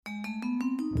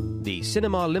The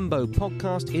Cinema Limbo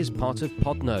podcast is part of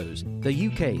Podnose, the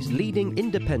UK's leading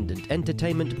independent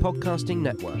entertainment podcasting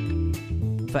network.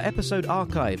 For episode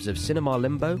archives of Cinema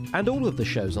Limbo and all of the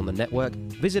shows on the network,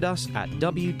 visit us at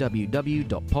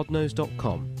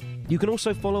www.podnose.com. You can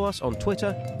also follow us on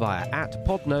Twitter via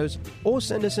 @Podnose or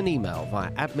send us an email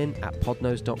via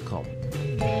admin@podnose.com.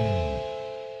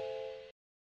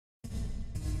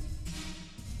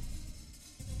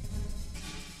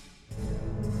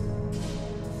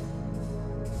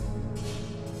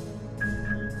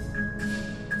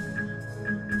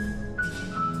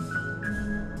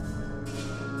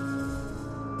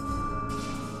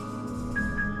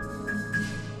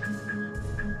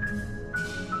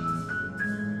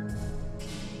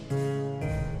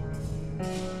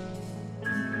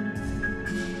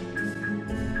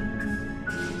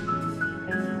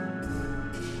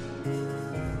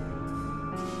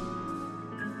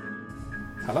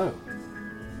 Hello.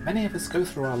 Many of us go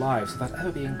through our lives without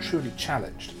ever being truly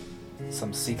challenged.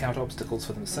 Some seek out obstacles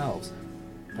for themselves,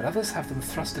 but others have them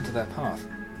thrust into their path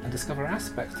and discover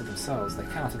aspects of themselves they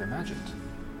cannot have imagined.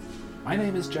 My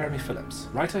name is Jeremy Phillips,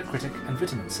 writer, critic and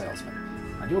vitamin salesman,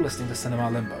 and you're listening to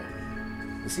Cinema Limbo.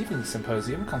 This evening's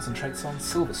symposium concentrates on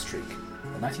Silver Streak,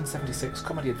 the 1976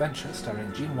 comedy adventure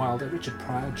starring Gene Wilder, Richard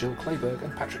Pryor, Jill Clayburgh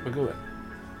and Patrick McGowan.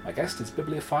 My guest is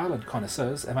bibliophile and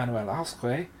connoisseur Emmanuel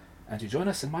Alsquet, and you join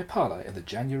us in my parlour in the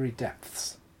January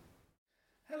depths.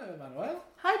 Hello, Emmanuel.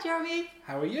 Hi, Jeremy.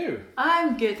 How are you?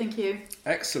 I'm good, thank you.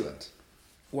 Excellent.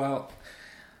 Well,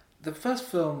 the first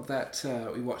film that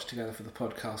we watched together for the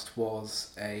podcast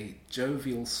was a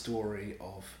jovial story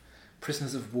of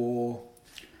prisoners of war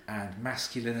and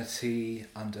masculinity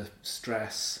under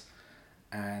stress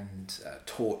and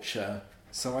torture.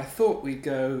 So I thought we'd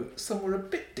go somewhere a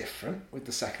bit different with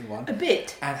the second one. A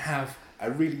bit. And have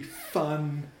a really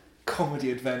fun comedy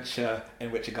adventure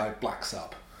in which a guy blacks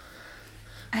up.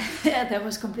 Yeah, that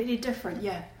was completely different,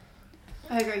 yeah.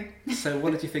 I agree. So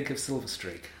what did you think of Silver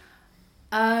Streak?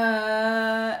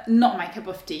 Not my cup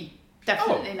of tea.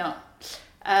 Definitely not.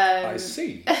 I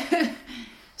see.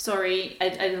 Sorry, I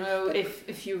don't know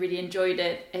if you really enjoyed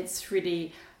it. It's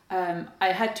really... I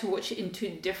had to watch it in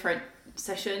 2 different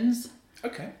sessions.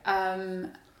 Okay.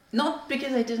 Not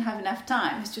because I didn't have enough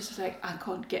time. It's just like, I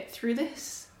can't get through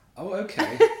this. Oh,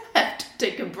 okay. I have to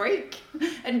take a break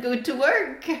and go to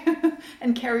work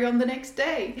and carry on the next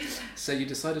day. So you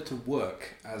decided to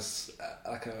work as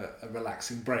like a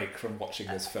relaxing break from watching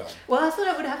this film. Well, I thought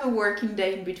I would have a working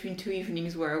day in between 2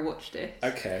 evenings where I watched it.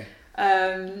 Okay.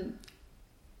 Yeah,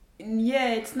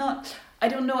 it's not... I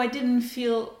don't know, I didn't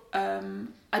feel...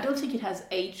 I don't think it has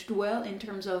aged well in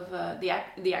terms of the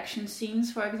action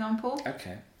scenes, for example.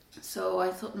 Okay. So I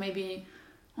thought maybe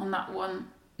on that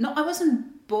one... No, I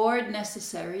wasn't bored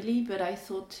necessarily, but I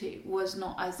thought it was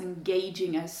not as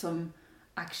engaging as some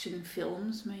action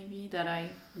films, maybe, that I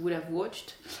would have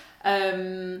watched.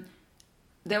 There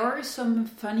were some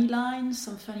funny lines,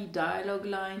 some funny dialogue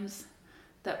lines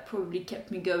that probably kept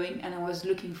me going, and I was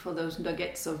looking for those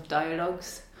nuggets of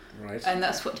dialogues. Right. And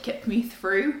that's what kept me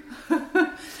through.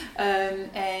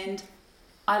 And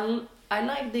I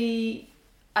like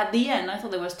at the end, I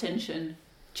thought there was tension.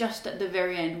 Just at the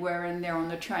very end, wherein they're on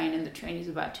the train and the train is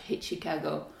about to hit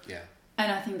Chicago. Yeah.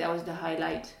 And I think that was the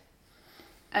highlight.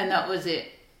 And that was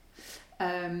it.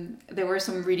 There were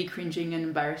some really cringing and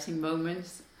embarrassing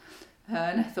moments.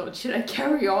 And I thought, should I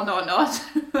carry on or not?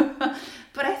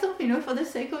 But I thought, for the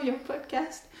sake of your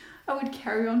podcast, I would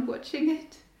carry on watching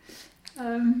it.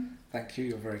 Thank you,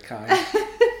 you're very kind.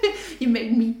 You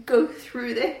made me go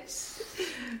through this.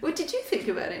 What did you think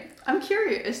about it? I'm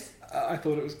curious. I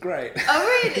thought it was great.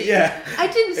 Oh, really? Yeah. I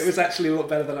didn't... It was actually a lot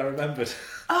better than I remembered.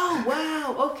 Oh,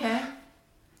 wow, okay.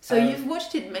 So you've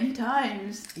watched it many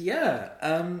times. Yeah.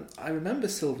 I remember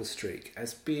Silver Streak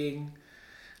as being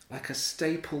like a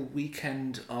staple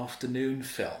weekend afternoon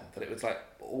film, that it would like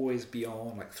always be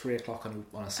on like 3:00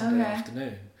 on a Sunday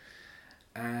afternoon.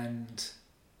 And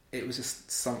it was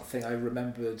just something I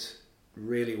remembered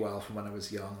really well from when I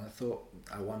was young. I thought,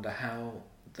 I wonder how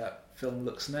that film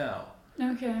looks now.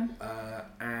 Okay.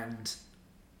 And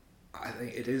I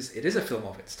think it is a film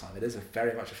of its time. It is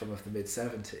very much a film of the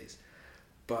mid-70s.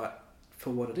 But for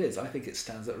what it is, I think it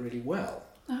stands up really well.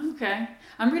 Okay.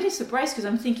 I'm really surprised because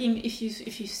I'm thinking if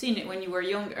you've seen it when you were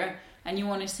younger and you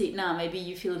want to see it now, maybe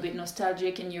you feel a bit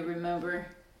nostalgic and you remember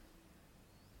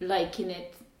liking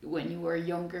it when you were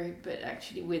younger, but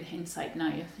actually with hindsight now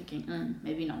you're thinking,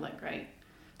 maybe not that great.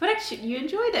 But actually you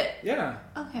enjoyed it. Yeah.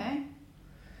 Okay.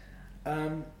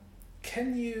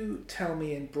 Can you tell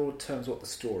me in broad terms what the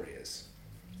story is?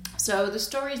 So the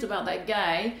story is about that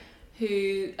guy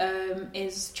who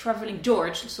is traveling.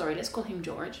 George, sorry, let's call him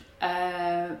George,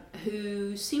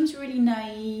 who seems really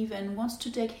naive and wants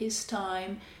to take his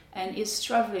time and is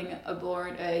traveling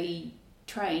aboard a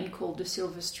train called the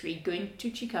Silver Streak going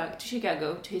to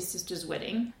Chicago to his sister's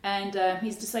wedding. And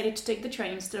he's decided to take the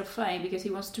train instead of flying because he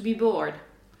wants to be bored.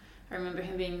 I remember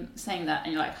him saying that,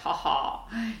 and you're like, haha,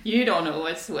 you don't know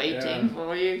what's waiting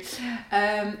for you.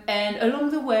 And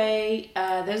along the way,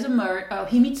 there's a murder. Oh,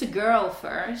 he meets a girl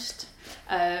first,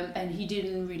 and he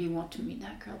didn't really want to meet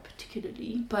that girl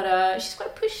particularly. But she's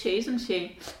quite pushy, isn't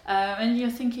she? And you're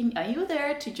thinking, are you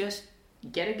there to just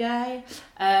get a guy?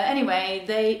 Anyway,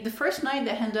 the first night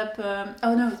they end up.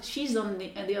 Oh no, she's on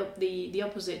the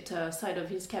opposite side of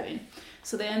his cabin.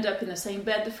 So they end up in the same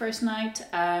bed the first night,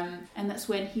 and that's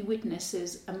when he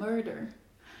witnesses a murder.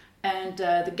 And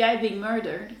the guy being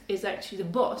murdered is actually the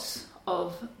boss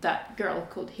of that girl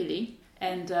called Hilly.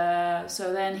 And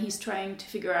so then he's trying to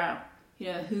figure out,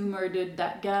 who murdered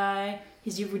that guy.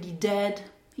 Is he really dead?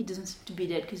 He doesn't seem to be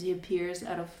dead because he appears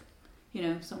out of,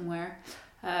 somewhere.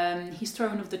 He's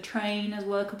thrown off the train as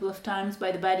well a couple of times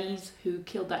by the baddies who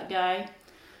killed that guy.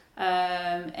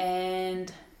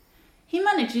 And he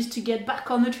manages to get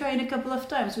back on the train a couple of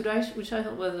times, which I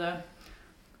thought was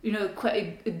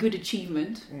quite a good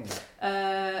achievement.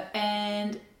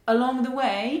 And along the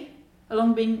way,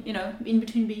 being in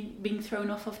between being thrown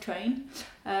off of train,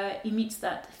 he meets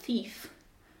that thief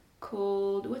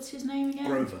called, what's his name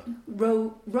again?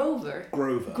 Grover. Rover.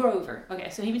 Grover. Okay,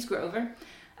 so he meets Grover,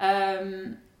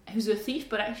 who's a thief,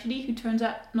 but actually who turns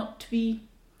out not to be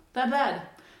that bad,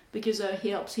 because he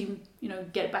helps him,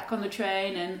 get back on the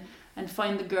train and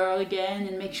find the girl again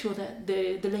and make sure that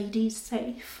the lady's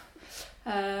safe.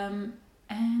 And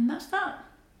that's that.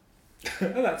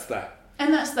 And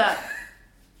that's that.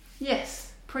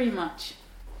 Yes, pretty much.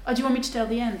 Oh, do you want me to tell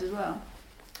the end as well?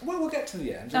 Well, we'll get to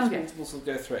the end. Okay. We'll sort of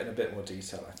go through it in a bit more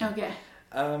detail, I think.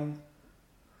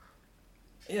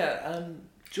 Okay.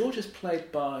 George is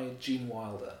played by Gene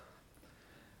Wilder,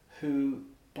 who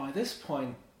by this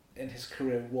point in his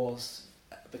career was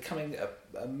becoming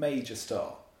a major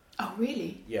star. Oh,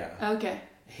 really? Yeah. Okay.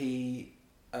 He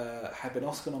had been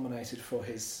Oscar nominated for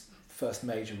his first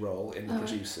major role in The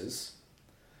Producers.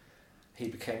 He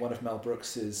became one of Mel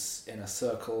Brooks's Inner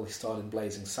Circle. He starred in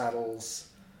Blazing Saddles,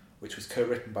 which was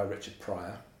co-written by Richard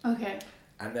Pryor. Okay.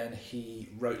 And then he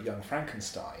wrote Young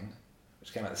Frankenstein,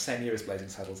 which came out the same year as Blazing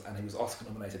Saddles, and he was Oscar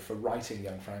nominated for writing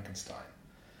Young Frankenstein.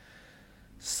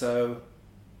 So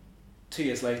 2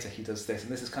 years later he does this,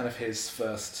 and this is kind of his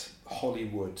first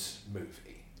Hollywood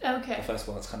movie. Okay. The first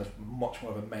one that's kind of much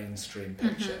more of a mainstream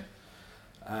picture.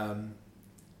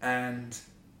 And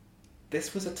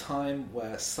this was a time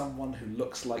where someone who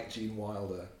looks like Gene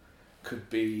Wilder could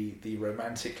be the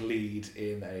romantic lead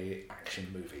in a action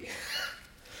movie.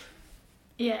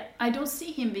 Yeah, I don't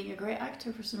see him being a great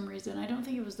actor for some reason. I don't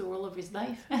think it was the role of his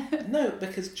life. No,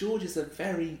 because George is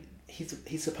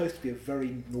he's supposed to be a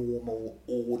very normal,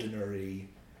 ordinary,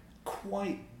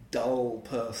 quite dull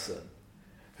person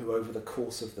who over the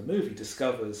course of the movie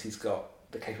discovers he's got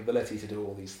the capability to do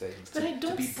all these things, to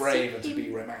be brave and to be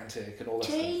romantic and all that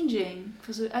changing,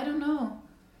 because I don't know.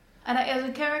 And as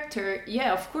a character,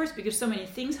 yeah, of course, because so many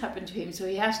things happen to him, so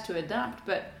he has to adapt.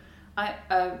 But I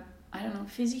don't know,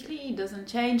 physically he doesn't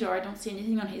change, or I don't see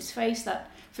anything on his face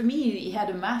that, for me, he had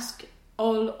a mask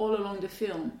all along the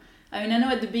film. I mean, I know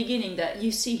at the beginning that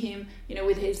you see him,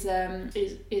 with his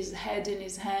head in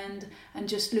his hand and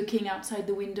just looking outside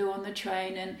the window on the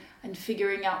train and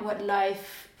figuring out what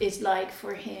life is like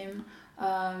for him,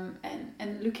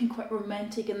 and looking quite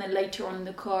romantic. And then later on in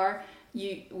the car,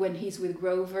 when he's with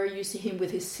Grover, you see him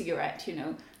with his cigarette,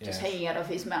 just hanging out of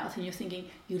his mouth, and you're thinking,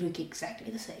 you look exactly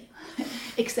the same,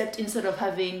 except instead of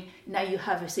now you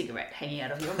have a cigarette hanging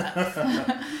out of your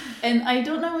mouth. And I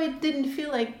don't know, it didn't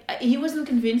feel like, he wasn't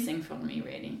convincing for me,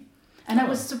 really. And I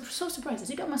was so surprised. Has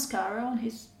he got mascara on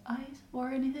his eyes or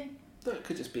anything? It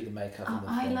could just be the makeup and the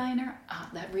eyeliner.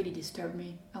 That really disturbed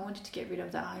me. I wanted to get rid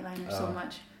of the eyeliner so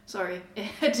much. Sorry,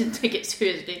 I didn't take it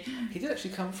seriously. He did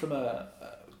actually come from a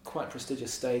quite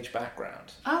prestigious stage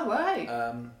background. Oh, right.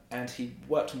 And he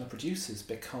worked on The Producers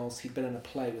because he'd been in a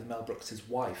play with Mel Brooks'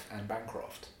 wife, Anne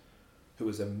Bancroft, who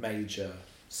was a major,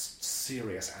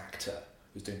 serious actor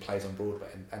who was doing plays on Broadway,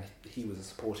 and he was a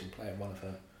supporting player in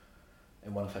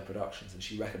one of her productions, and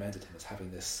she recommended him as having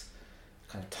this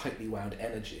kind of tightly wound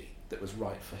energy that was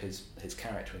right for his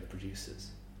character in The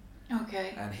Producers.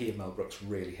 Okay. And he and Mel Brooks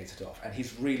really hit it off, and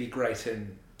he's really great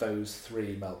in those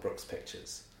 3 Mel Brooks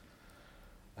pictures.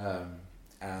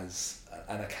 As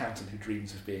an accountant who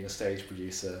dreams of being a stage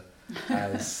producer,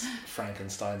 as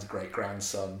Frankenstein's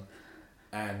great-grandson,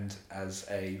 and as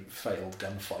a failed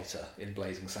gunfighter in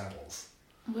Blazing Saddles.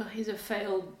 Well, he's a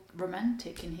failed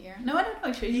romantic in here. No, I don't know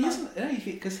actually. He isn't,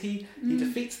 because he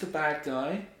defeats the bad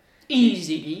guy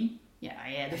easily.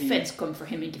 Yeah. The feds come for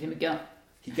him and give him a gun.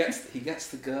 He gets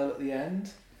the girl at the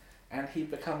end, and he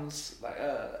becomes like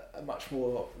a much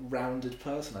more rounded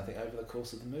person, I think, over the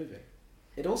course of the movie.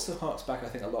 It also harks back, I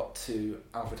think, a lot to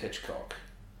Alfred Hitchcock.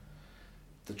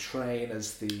 The train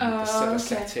as the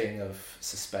setting of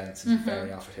suspense is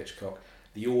very Alfred Hitchcock.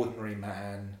 The ordinary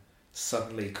man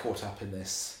suddenly caught up in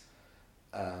this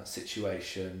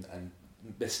situation and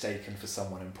mistaken for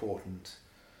someone important,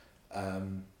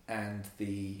 and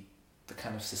the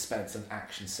kind of suspense and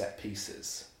action set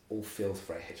pieces all feel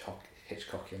very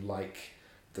Hitchcockian, like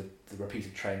the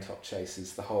repeated train top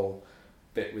chases, the whole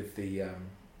bit with the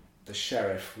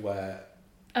sheriff where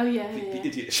the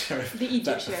idiot sheriff,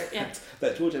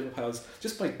 that George Powers,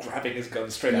 just by grabbing his gun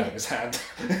straight out of his hand.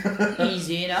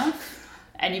 Easy enough.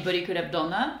 Anybody could have done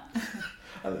that.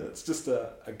 And it's just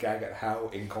a gag at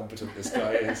how incompetent this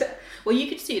guy is. Well, you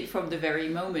could see it from the very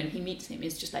moment he meets him.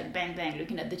 It's just like bang bang,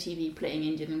 looking at the TV, playing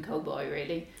Indian and Cowboy,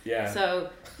 really. Yeah.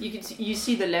 So you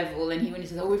see the level, and when he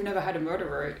says, "Oh, we've never had a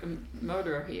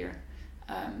murderer here,"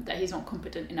 that he's not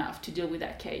competent enough to deal with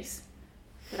that case.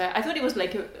 But I thought it was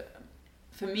like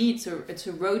for me, it's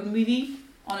a road movie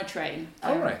on a train.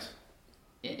 Right.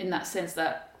 In that sense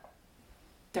that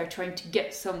they're trying to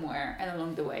get somewhere, and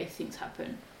along the way things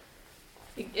happen.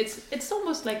 It's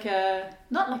almost like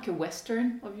not like a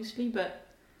Western, obviously, but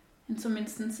in some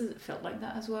instances it felt like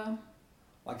that as well.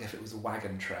 Like if it was a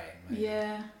wagon train, maybe.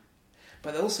 Yeah.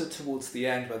 But also towards the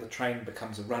end, where the train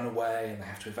becomes a runaway and they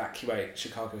have to evacuate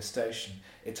Chicago Station,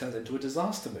 it turns into a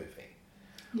disaster movie.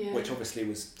 Yeah. Which obviously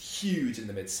was huge in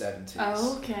the mid-70s.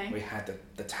 Oh, okay. We had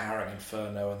the Towering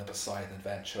Inferno and the Poseidon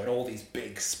Adventure and all these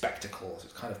big spectacles.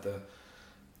 It's kind of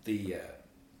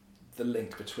the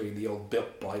link between the old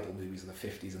Bible movies of the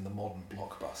 50s and the modern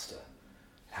blockbuster.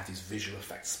 Have these visual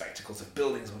effects spectacles of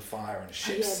buildings on fire and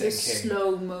ships sinking. The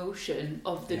slow motion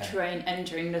of the train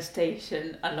entering the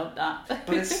station. I love that.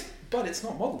 but it's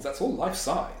not models. That's all life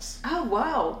size. Oh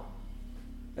wow!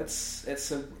 It's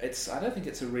I don't think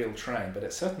it's a real train, but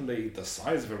it's certainly the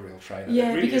size of a real train. And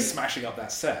it really is smashing up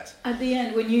that set. At the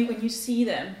end, when you see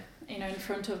them, in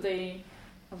front of the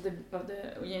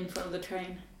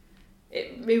train,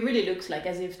 it really looks like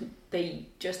as if they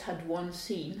just had one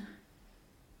scene.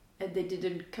 And they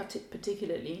didn't cut it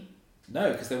particularly.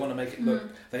 No, because they want to make it look.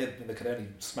 They could only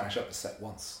smash up the set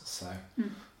once, so.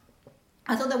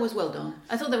 I thought that was well done.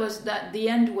 I thought that the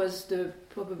end was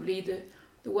probably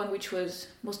the one which was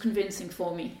most convincing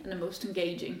for me and the most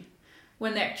engaging.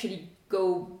 When they actually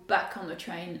go back on the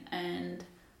train and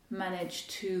manage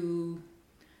to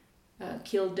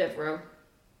kill Devereaux,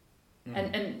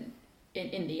 and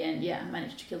in the end,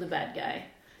 manage to kill the bad guy.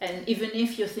 And even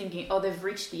if you're thinking, oh, they've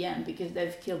reached the end because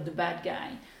they've killed the bad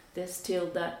guy, there's still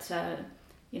that,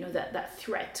 that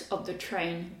threat of the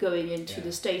train going into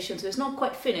the station. So it's not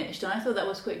quite finished, and I thought that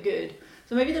was quite good.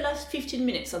 So maybe the last 15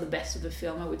 minutes are the best of the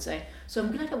film, I would say. So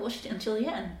I'm glad I watched it until the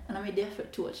end, and I made the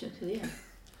effort to watch it until the end.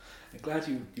 I'm glad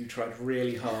you tried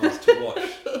really hard to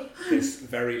watch this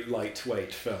very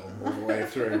lightweight film all the way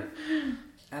through.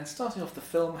 And starting off, the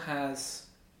film has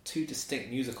two distinct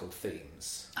musical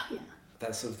themes. Oh, yeah.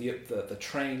 That's sort of the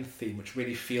train theme, which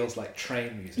really feels like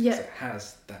train music. Yeah. It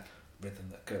has that rhythm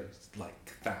that goes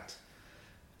like that.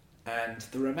 And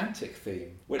the romantic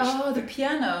theme, which the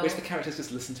piano, which the characters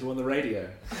just listen to on the radio.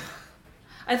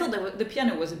 I thought the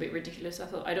piano was a bit ridiculous.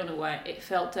 I don't know why it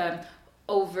felt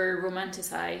over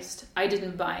romanticized. I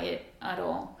didn't buy it at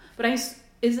all. But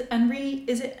is it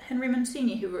Henry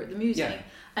Mancini who wrote the music? Yeah.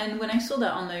 And when I saw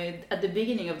that at the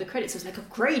beginning of the credits, I was like, oh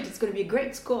great, it's going to be a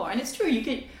great score. And it's true, you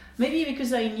could. Maybe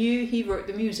because I knew he wrote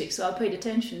the music, so I paid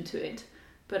attention to it.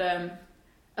 But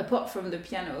apart from the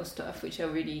piano stuff, which I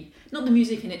really... Not the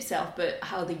music in itself, but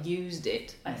how they used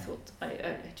it, I thought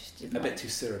I just didn't bit too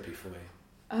syrupy for you.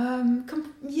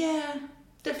 Yeah,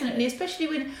 definitely. Okay. Especially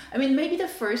when... I mean, maybe the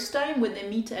first time when they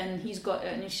meet and she's got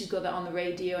that on the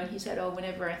radio and he said, oh,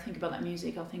 whenever I think about that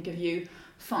music, I'll think of you.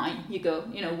 Fine, you go,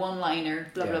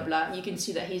 one-liner, blah, blah, blah. You can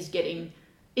see that he's getting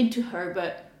into her,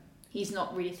 but... He's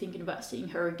not really thinking about seeing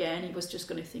her again. He was just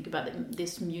going to think about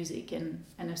this music and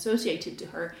associate it to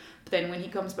her. But then when he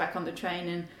comes back on the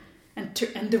train and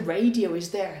the radio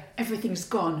is there, everything's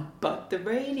gone but the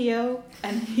radio,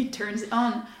 and he turns it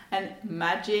on and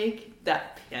magic,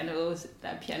 that piano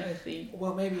theme.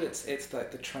 Well, maybe it's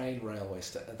like the train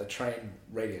the train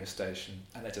radio station,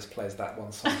 and it just plays that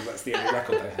one song because that's the only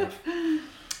record they have.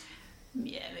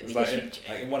 Yeah, maybe like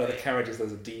in one of the carriages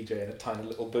there's a DJ in a tiny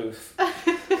little booth.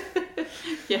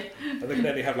 Yeah. And they can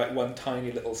only have like one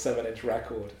tiny little 7-inch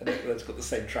record, and it's got the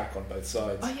same track on both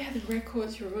sides. Oh yeah, the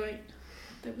records. You're right.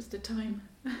 That was the time.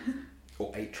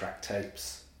 Or 8-track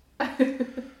tapes.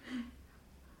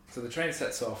 So the train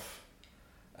sets off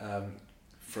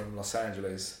from Los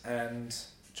Angeles, and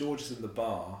George is in the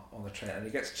bar on the train, and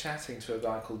he gets chatting to a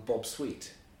guy called Bob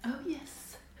Sweet. Oh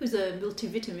yes, who's a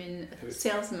multivitamin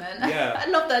salesman. Yeah. I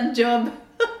love that job.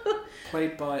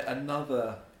 Played by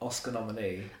another Oscar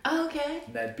nominee, Oh, okay.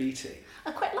 Ned Beatty.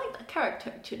 I quite like that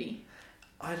character actually.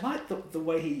 I like the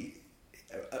way he...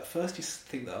 At first you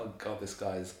think that, oh God, this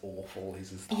guy is awful.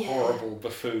 He's this horrible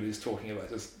buffoon who's talking about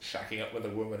just shacking up with a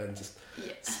woman and just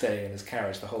staying in his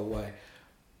carriage the whole way.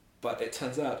 But it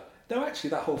turns out, no, actually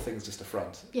that whole thing's just a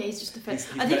front. Yeah, he's just a fan.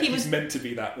 He's meant to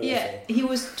be that awful. Yeah, he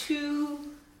was too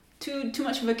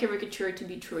much of a caricature to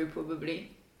be true,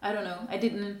 probably. I don't know. I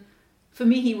didn't... For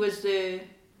me, he was the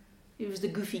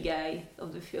goofy guy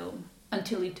of the film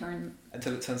until it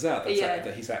turns out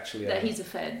that he's actually he's a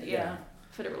Fed,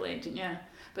 federal agent, yeah.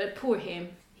 But poor him,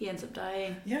 he ends up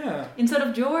dying. Yeah. Instead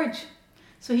of George.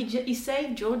 So he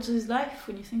saved George's life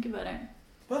when you think about it.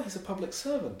 Well, he's a public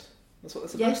servant. That's what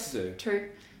they're supposed to do. True.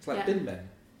 It's like bin men.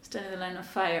 Stand in the line of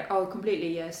fire. Oh,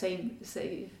 completely. Yeah, same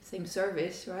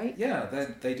service, right? Yeah,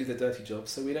 they do the dirty job,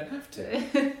 so we don't have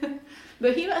to.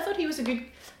 But I thought he was a good.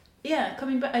 Yeah,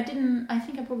 coming back. I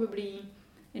think I probably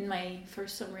in my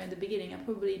first summary at the beginning, I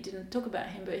probably didn't talk about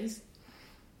him, but he's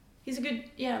a good.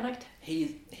 Yeah, I liked.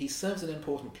 He serves an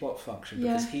important plot function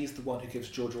because he's the one who gives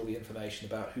George all the information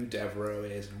about who Devereaux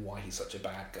is and why he's such a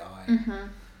bad guy.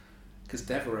 Because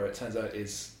Devereaux, it turns out,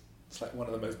 it's like one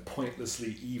of the most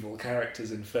pointlessly evil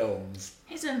characters in films.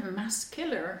 He's a mass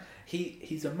killer.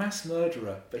 He's a mass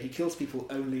murderer, but he kills people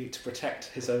only to protect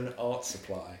his own art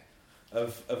supply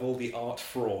of all the art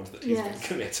fraud that he's been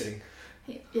committing.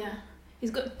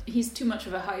 He's too much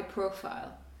of a high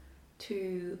profile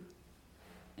to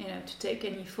take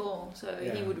any fall. So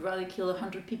he would rather kill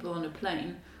 100 people on a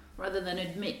plane rather than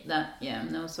admit that,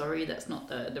 no, sorry, that's not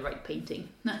the right painting.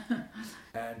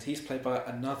 And he's played by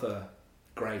another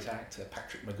great actor,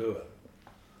 Patrick McGoohan.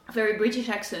 A very British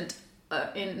accent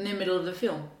in the middle of the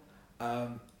film.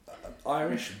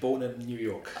 Irish, born in New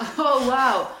York. Oh,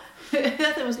 wow.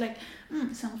 That was like,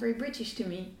 it sounds very British to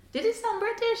me. Did it sound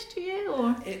British to you?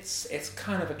 Or It's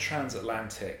kind of a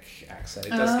transatlantic accent.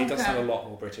 It does sound a lot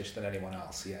more British than anyone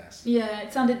else, yes. Yeah,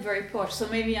 it sounded very posh, so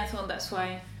maybe I thought that's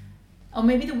why. Or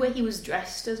maybe the way he was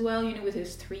dressed as well, with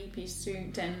his 3-piece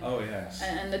suit and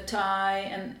and the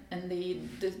tie and the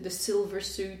silver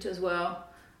suit as well,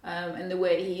 and the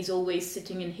way he's always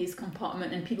sitting in his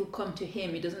compartment and people come to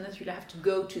him. He doesn't necessarily have to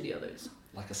go to the others.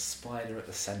 Like a spider at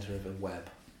the centre of a web.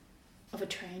 Of a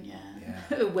train, yeah.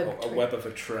 A web of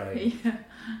a train. Yeah.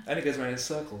 And it goes around in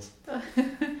circles.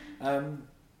 Patrick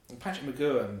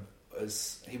McGoohan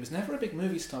he was never a big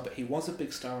movie star, but he was a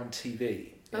big star on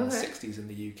TV in the 60s in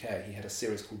the UK. He had a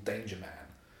series called Danger Man,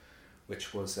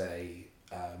 which was a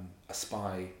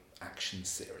spy action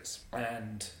series.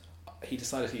 And he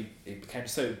decided he became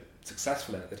so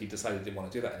successful in it that he decided he didn't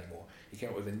want to do that anymore. He came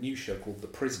up with a new show called The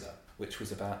Prisoner, which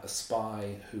was about a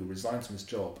spy who resigns from his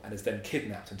job and is then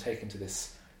kidnapped and taken to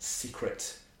this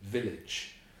secret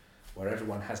village where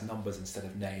everyone has numbers instead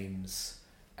of names,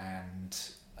 and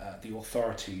the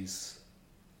authorities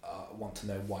want to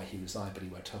know why he resigned, but he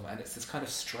won't tell them. And it's this kind of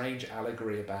strange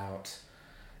allegory about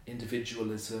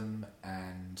individualism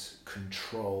and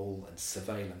control and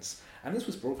surveillance. And this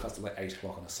was broadcast at like 8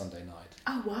 o'clock on a Sunday night.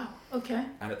 Oh, wow. Okay.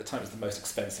 And at the time it was the most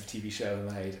expensive TV show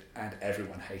ever made, and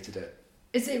everyone hated it.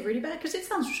 Is it really bad? Because it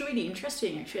sounds really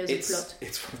interesting, actually, as a plot.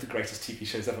 It's one of the greatest TV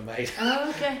shows ever made. Oh,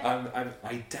 okay.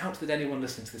 I doubt that anyone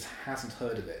listening to this hasn't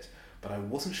heard of it, but I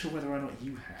wasn't sure whether or not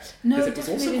you had. No, because it was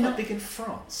also quite not. Big in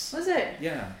France. Was it?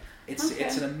 Yeah.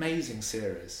 It's an amazing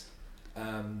series.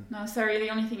 No, sorry. The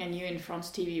only thing I knew on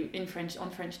French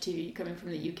TV, coming from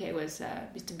the UK, was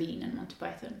Mr. Bean and Monty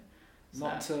Python. So.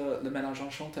 Not Le Ménage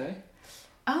Enchanté?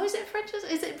 Oh, is it French?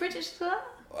 Is it British as well?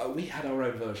 We had our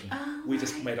own version. Oh, we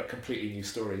just made up completely new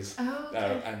stories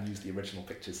and used the original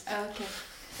pictures. Oh, okay.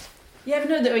 Yeah,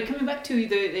 but no. Coming back to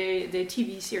the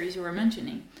TV series you were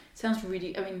mentioning, sounds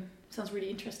really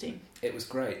interesting. It was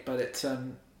great, but it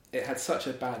had such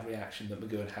a bad reaction that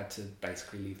McGoohan had to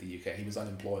basically leave the UK. He was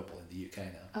unemployable in the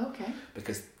UK now. Okay.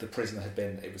 Because The Prisoner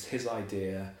it was his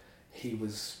idea. He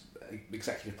was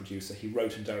executive producer. He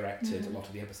wrote and directed a lot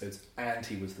of the episodes, and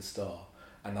he was the star.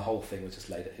 And the whole thing was just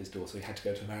laid at his door, so he had to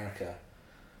go to America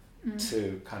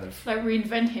to kind of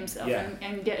reinvent himself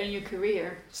and get a new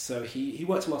career. So he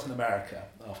worked a lot in America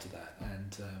after that,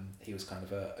 and he was kind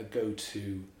of a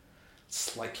go-to,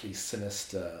 slightly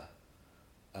sinister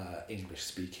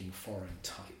English-speaking foreign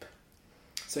type.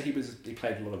 So he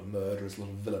played a lot of murderers, a lot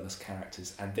of villainous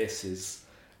characters, and this is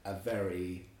a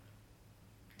very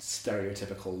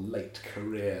stereotypical late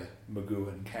career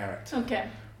McGoohan character. Okay.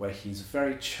 Where he's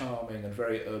very charming and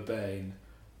very urbane,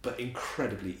 but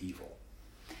incredibly evil.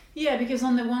 Yeah, because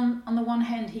on the one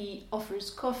hand he offers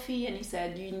coffee and he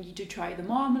said you need to try the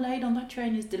marmalade on that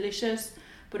train, it's delicious.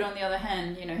 But on the other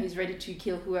hand, he's ready to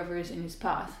kill whoever is in his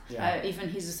path, even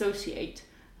his associate.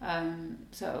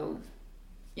 So,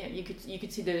 yeah, you could see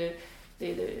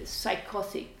the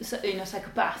psychopath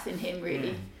in him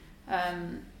really,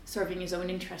 serving his own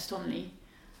interest only.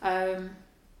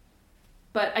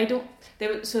 But I don't.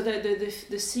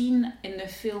 The scene in the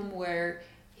film where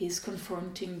he's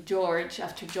confronting George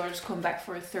after George's come back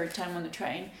for a third time on the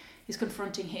train. He's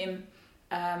confronting him,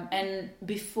 and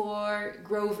before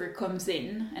Grover comes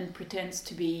in and pretends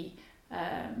to be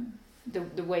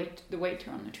the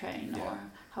waiter on the train, or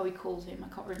how he calls him,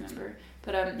 I can't remember.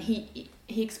 But he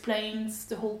explains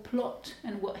the whole plot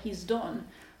and what he's done,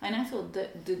 and I thought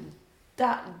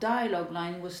that dialogue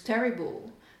line was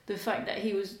terrible. The fact that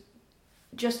he was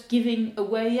just giving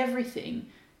away everything.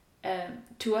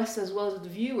 To us as well as the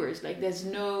viewers, like there's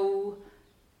no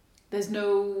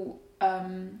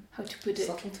how to put it,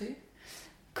 subtlety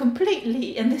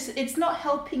completely, and it's not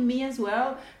helping me as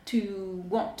well to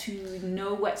want to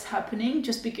know what's happening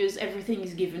just because everything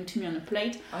is given to me on a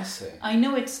plate. I see. I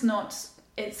know it's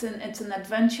an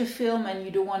adventure film and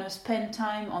you don't want to spend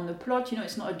time on the plot,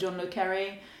 it's not a John le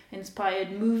Carré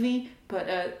inspired movie,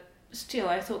 but still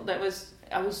I thought I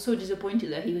was so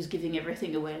disappointed that he was giving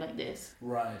everything away like this.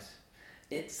 Right.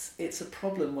 It's a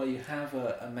problem where you have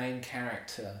a main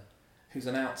character who's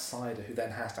an outsider who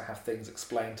then has to have things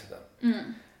explained to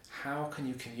them. How can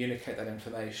you communicate that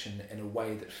information in a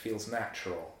way that feels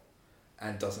natural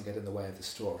and doesn't get in the way of the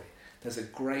story? There's a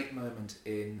great moment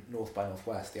in North by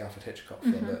Northwest, the Alfred Hitchcock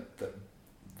film that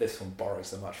this one borrows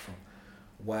so much from,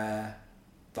 where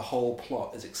the whole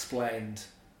plot is explained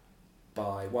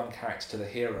by one character to the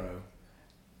hero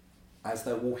as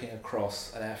they're walking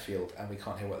across an airfield and we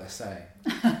can't hear what they're saying.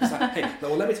 It's like, hey,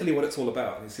 well, let me tell you what it's all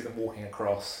about. And you see them walking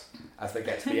across as they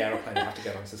get to the aeroplane they have to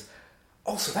get on, and says,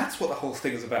 oh, so that's what the whole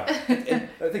thing is about. And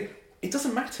I think it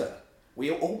doesn't matter.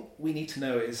 All we need to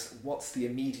know is what's the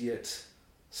immediate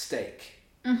stake.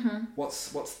 What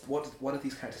do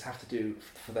these characters have to do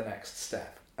for the next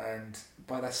step? And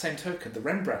by that same token, the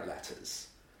Rembrandt letters,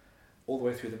 all the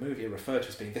way through the movie, are referred to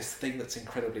as being this thing that's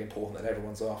incredibly important that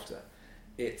everyone's after.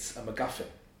 It's a MacGuffin,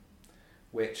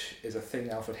 which is a thing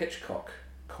Alfred Hitchcock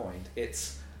coined.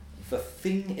 It's the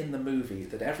thing in the movie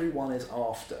that everyone is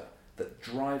after, that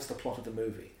drives the plot of the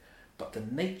movie, but the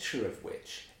nature of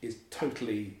which is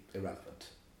totally irrelevant.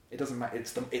 It doesn't matter.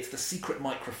 It's the secret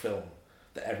microfilm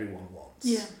that everyone wants.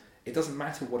 Yeah. It doesn't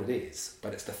matter what it is,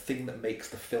 but it's the thing that makes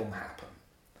the film happen.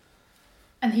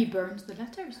 And he burns the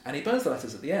letters. And he burns the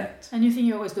letters at the end. And you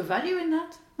think, what's the value in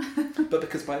that? But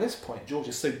because by this point, George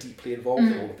is so deeply involved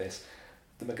in all of this,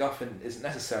 the MacGuffin isn't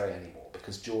necessary anymore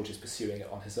because George is pursuing it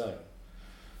on his own.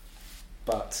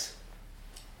 But,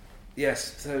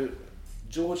 yes, so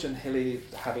George and Hilly,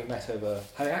 having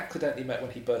accidentally met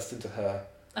when he burst into her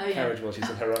carriage while she's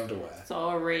in her underwear.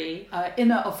 Sorry.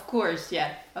 Of course she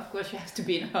has to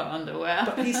be in her underwear.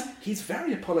 But he's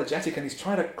very apologetic and he's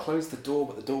trying to close the door,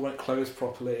 but the door won't close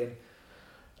properly.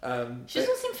 And she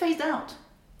doesn't seem phased out.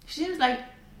 She seems like,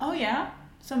 oh yeah,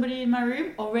 somebody in my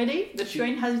room already? The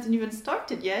train hasn't even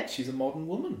started yet. She's a modern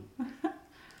woman.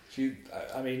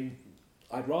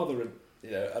 I'd rather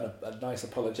a nice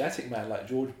apologetic man like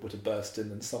George would have burst in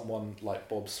than someone like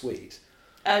Bob Sweet.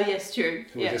 Oh yes, true.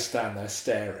 Who would just stand there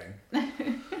staring.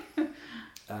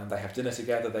 They have dinner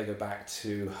together, they go back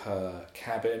to her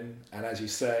cabin, and as you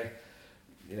say,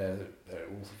 they're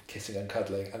all kissing and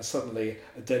cuddling, and suddenly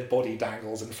a dead body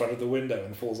dangles in front of the window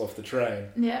and falls off the train.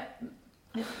 Yeah.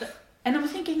 And I'm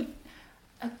thinking,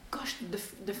 gosh,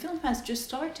 the film has just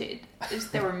started. Is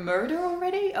there a murder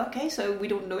already? Okay, so we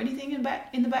don't know anything in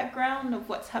the background of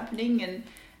what's happening, and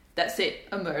that's it,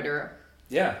 a murderer.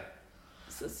 Yeah.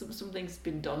 So something's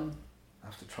been done. I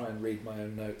have to try and read my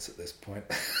own notes at this point.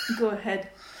 Go ahead.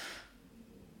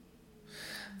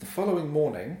 The following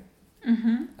morning,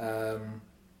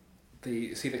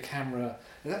 you see the camera.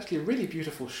 There's actually a really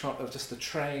beautiful shot of just the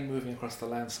train moving across the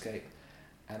landscape,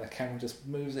 and the camera just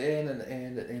moves in and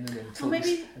in and in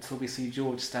until we see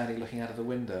George standing looking out of the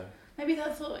window. Maybe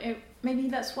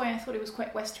that's why I thought it was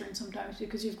quite Western sometimes,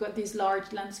 because you've got these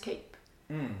large landscape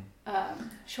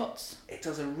shots. It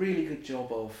does a really good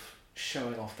job of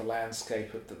showing off the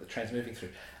landscape that the train's moving through.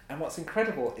 And what's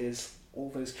incredible is all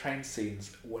those train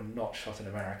scenes were not shot in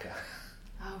America.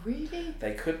 Oh, really?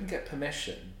 They couldn't get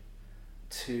permission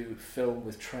to film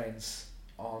with trains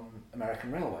on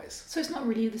American railways. So it's not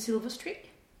really the Silver Streak?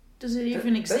 Does it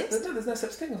even exist? There's no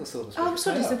such thing as a Silver Streak. Oh, I'm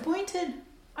so disappointed.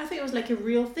 I thought it was like a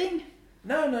real thing.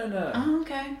 No. Oh,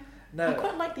 okay. No. I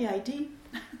quite like the idea.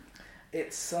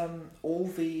 It's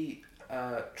all the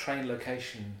train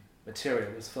location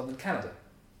material was filmed in Canada.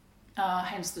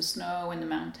 Hence the snow and the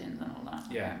mountains and all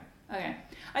that. Yeah. Okay.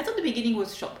 I thought the beginning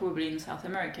was shot probably in South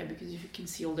America because you can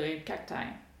see all the cacti.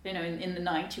 You know, in the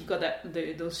night you've got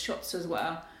those shots as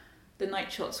well. The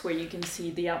night shots where you can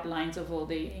see the outlines of all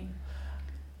the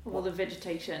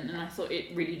vegetation, and I thought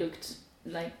it really looked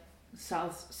like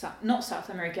not South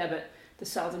America, but the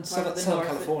southern part of the Southern North.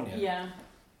 California. Yeah.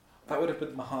 That would have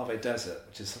been the Mojave Desert,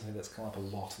 which is something that's come up a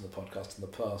lot in the podcast in the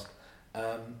past.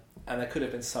 And there could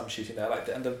have been some shooting there.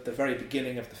 And the very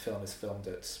beginning of the film is filmed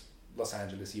at Los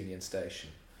Angeles Union Station,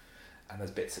 and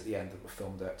there's bits at the end that were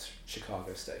filmed at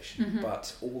Chicago Station. Mm-hmm.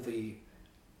 But all the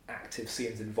active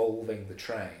scenes involving the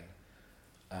train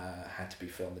had to be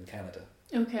filmed in Canada.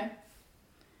 Okay.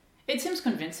 It seems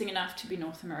convincing enough to be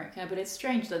North America, but it's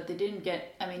strange that they didn't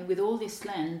get... I mean, with all this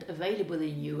land available in the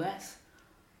US,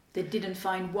 they didn't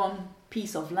find one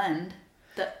piece of land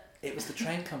that... It was the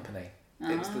train company.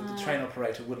 It was the train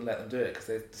operator wouldn't let them do it because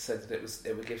they said that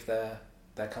it would give their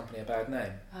company a bad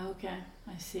name. Okay,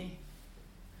 I see.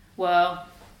 Well,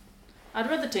 I'd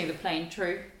rather take the plane,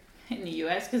 true, in the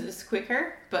US because it's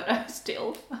quicker, but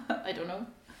still, I don't know.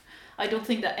 I don't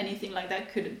think that anything like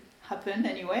that could happen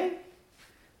anyway.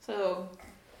 So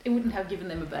it wouldn't have given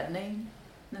them a bad name,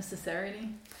 necessarily.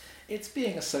 It's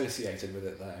being associated with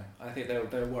it, though. I think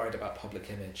they're worried about public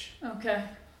image. Okay.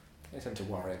 They tend to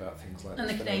worry about things like and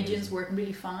this. And the Canadians work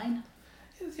really fine?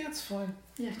 Yeah, it's fine.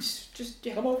 Yeah, just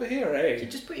come over here, eh? You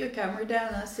just put your camera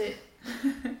down, that's it.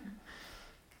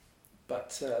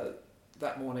 But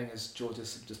that morning, as George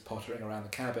is just pottering around the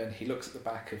cabin, he looks at the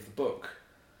back of the book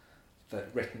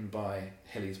written by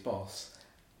Hilly's boss,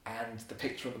 and the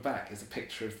picture on the back is a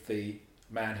picture of the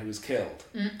man who was killed.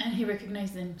 And he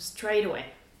recognised him straight away.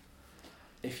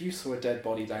 If you saw a dead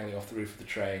body dangling off the roof of the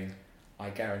train, I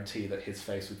guarantee that his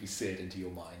face would be seared into your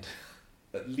mind,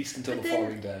 at least until the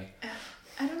following day.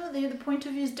 I don't know, the point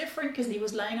of view is different because he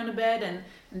was lying on a bed and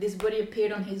this body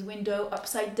appeared on his window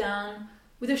upside down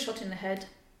with a shot in the head,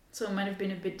 so it might have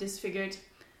been a bit disfigured.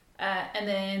 And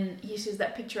then he sees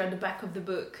that picture at the back of the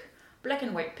book, black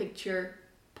and white picture,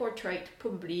 portrait,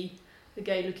 probably the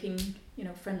guy looking,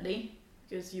 friendly,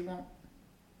 because you want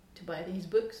to buy his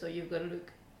book, so you've got to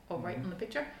look all right on the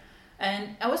picture.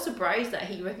 And I was surprised that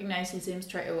he recognizes him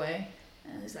straight away.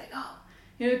 And it's like,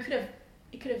 it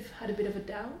could have had a bit of a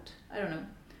doubt. I don't know.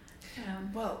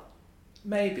 Well,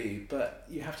 maybe, but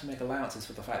you have to make allowances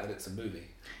for the fact that it's a movie.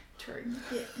 True.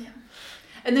 Yeah.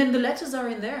 And then the letters are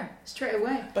in there straight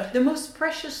away. But the most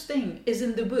precious thing is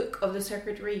in the book of the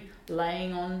secretary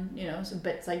lying on, some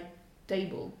bedside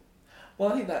table.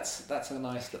 Well, I think that's a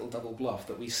nice little double bluff,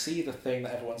 that we see the thing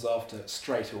that everyone's after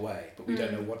straight away, but we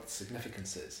don't know what its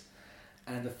significance is.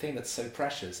 And the thing that's so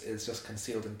precious is just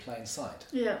concealed in plain sight.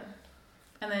 Yeah.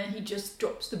 And then he just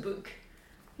drops the book,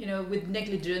 with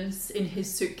negligence in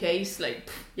his suitcase,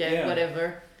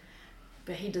 whatever.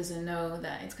 But he doesn't know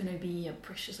that it's going to be a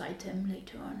precious item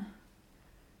later on.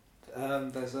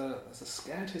 There's a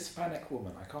scared Hispanic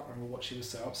woman. I can't remember what she was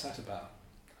so upset about.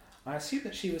 I assume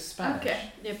that she was Spanish.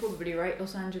 Okay, yeah, probably right.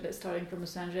 Los Angeles, starting from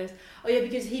Los Angeles. Oh yeah,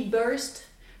 because he burst.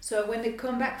 So when they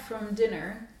come back from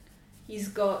dinner, he's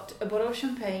got a bottle of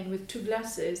champagne with 2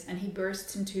 glasses, and he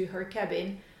bursts into her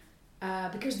cabin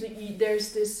because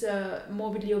there's this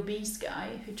morbidly obese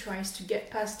guy who tries to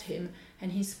get past him,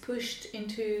 and he's pushed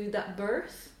into that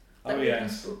berth.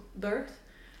 Berth.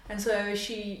 And so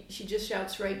she just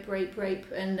shouts rape, rape, rape,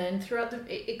 and then throughout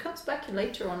it comes back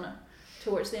later on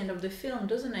towards the end of the film,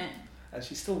 doesn't it? And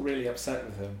she's still really upset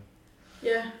with him.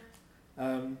 Yeah.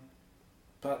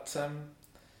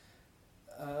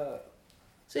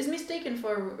 So he's mistaken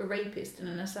for a rapist and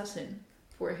an assassin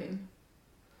for him.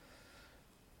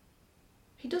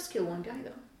 He does kill one guy,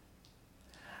 though.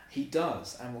 He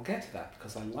does, and we'll get to that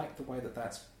because I like the way that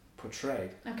that's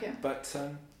portrayed. Okay. But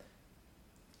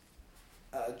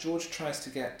George tries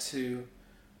to get to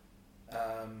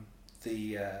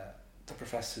the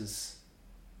professor's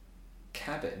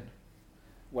cabin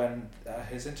when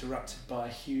he's interrupted by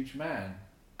a huge man.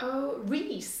 Oh,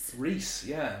 Reese. Reese,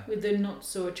 yeah. With the not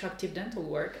so attractive dental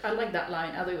work. I like that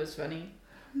line. I thought it was funny.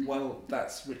 Well,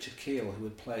 that's Richard Keel, who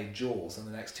would play Jaws in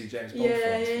the next 2 James Bond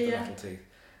films with the metal teeth.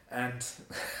 And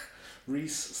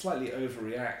Reese slightly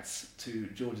overreacts to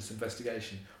George's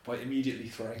investigation by immediately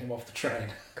throwing him off the train.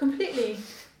 Completely.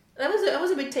 I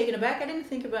was a bit taken aback. I didn't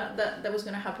think about that was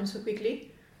going to happen so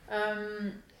quickly,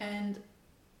 and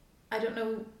I don't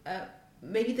know.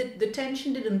 Maybe the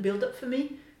tension didn't build up for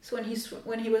me. So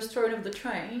when he was thrown off the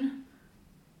train,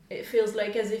 it feels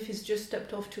like as if he's just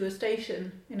stepped off to a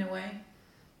station in a way.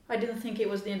 I didn't think it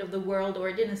was the end of the world, or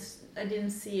I didn't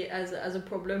see it as a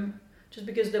problem, just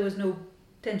because there was no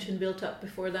tension built up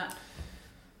before that.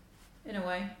 In a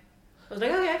way, I was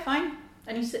like, okay, fine.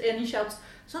 And he shouts,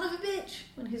 "Son of a bitch!"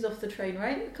 when he's off the train,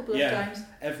 right? A couple of times.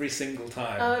 Every single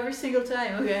time. Oh, every single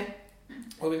time. Okay.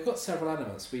 Well, we've got several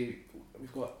elements. We've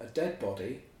got a dead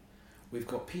body, we've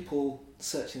got people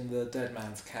searching the dead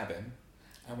man's cabin,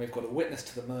 and we've got a witness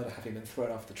to the murder having been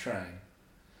thrown off the train.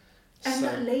 And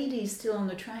that lady's still on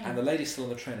the train. And the lady's still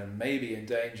on the train and maybe in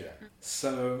danger.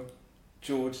 So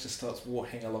George just starts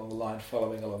walking along the line,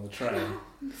 following along the train.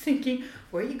 I'm thinking,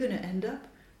 where are you going to end up?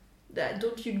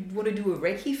 Don't you want to do a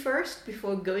recce first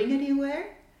before going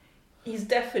anywhere? He's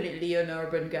definitely an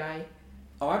urban guy.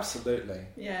 Oh, absolutely.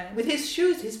 Yeah, with his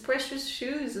shoes, his precious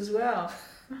shoes as well.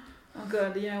 Oh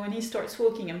God, when he starts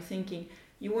walking, I'm thinking,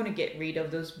 you want to get rid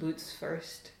of those boots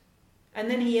first. And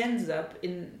then he ends up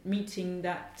in meeting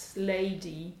that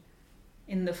lady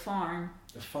in the farm.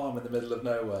 A farm in the middle of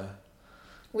nowhere.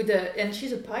 And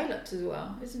she's a pilot as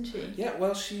well, isn't she? Yeah,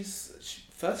 well,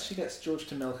 first she gets George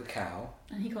to milk a cow.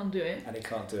 And he can't do it. And he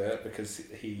can't do it because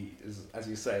he is, as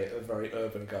you say, a very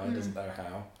urban guy and doesn't know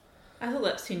how. I thought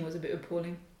that scene was a bit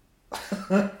appalling.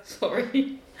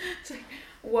 Sorry. It's like,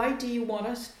 why do you want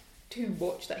us to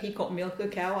watch that he can't milk a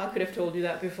cow? I could have told you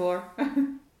that before.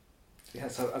 Yeah,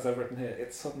 so as I've written here,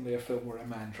 it's suddenly a film where a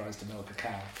man tries to milk a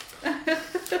cow.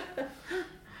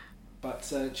 But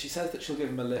she says that she'll give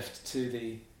him a lift to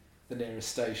the nearest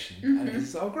station, and he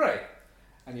says, "Oh, great!"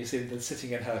 And you see them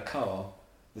sitting in her car,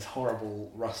 this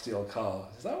horrible rusty old car.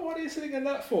 He says, "Oh, what are you sitting in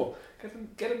that for?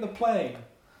 Get in the plane."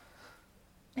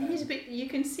 And he's a bit. You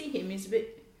can see him. He's a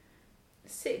bit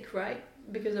sick, right,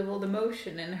 because of all the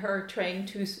motion and her trying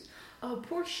to. Oh,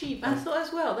 poor sheep! I thought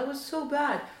as well that was so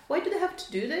bad. Why do they have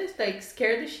to do this? Like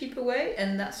scare the sheep away,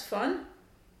 and that's fun.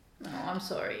 No, I'm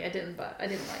sorry. I didn't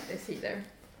like this either.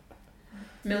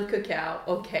 Milk a cow,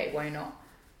 okay, why not?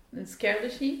 And scare the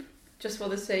sheep just for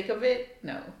the sake of it?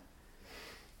 No.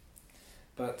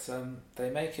 But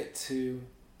they make it to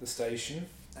the station,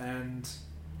 and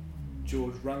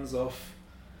George runs off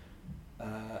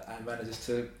and manages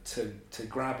to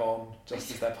grab on just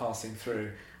as they're passing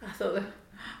through. I thought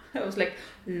I was like,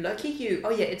 lucky you. Oh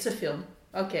yeah, it's a film.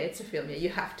 Okay, it's a film. Yeah, you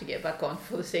have to get back on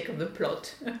for the sake of the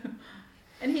plot.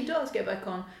 And he does get back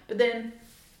on, but then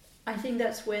I think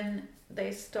that's when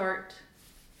they start,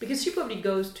 because she probably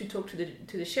goes to talk to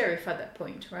the sheriff at that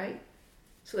point, right?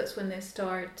 So that's when they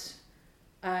start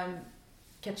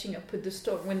catching up with the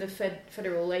story, when the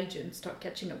federal agents start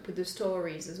catching up with the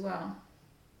stories as well.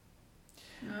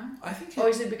 No? I think. Or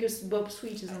is it because Bob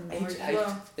Sweet is on board as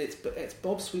well? It's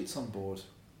Bob Sweet's on board,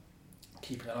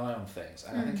 keeping an eye on things,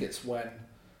 and I think it's when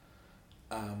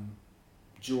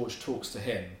George talks to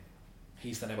him,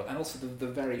 he's then able, and also the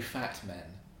very fat men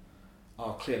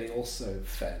are clearly also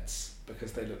feds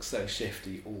because they look so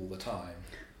shifty all the time.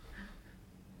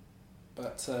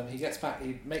 But he gets back,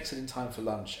 he makes it in time for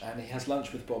lunch, and he has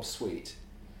lunch with Bob Sweet,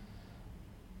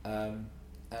 and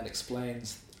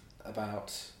explains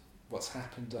about what's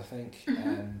happened, I think,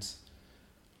 and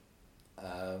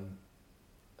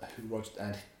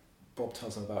Bob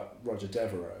tells him about Roger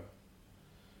Devereaux.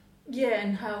 Yeah,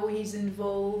 and how he's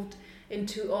involved in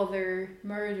 2 other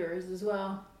murders as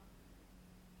well.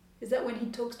 Is that when he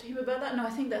talks to him about that? No,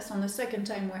 I think that's on the second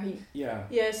time where he... Yeah.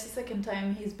 Yeah, it's the second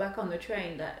time he's back on the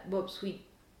train that Bob Sweet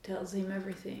tells him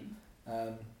everything.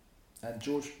 And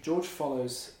George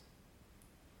follows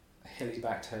Hilly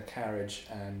back to her carriage,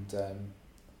 and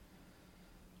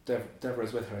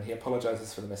Deborah's with her, and he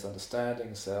apologises for the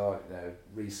misunderstanding. So,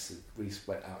 Reese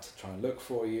went out to try and look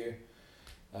for you,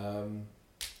 and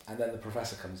then the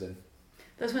professor comes in.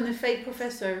 That's when the fake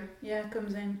professor,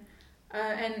 comes in,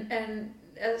 and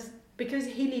because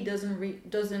Hilly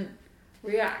doesn't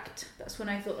react. That's when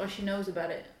I thought, oh, she knows about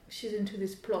it. She's into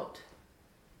this plot,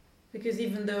 because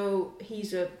even though he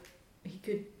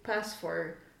could pass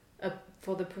for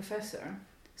the professor,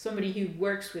 somebody who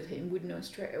works with him would know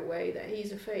straight away that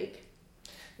he's a fake.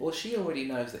 Well, she already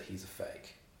knows that he's a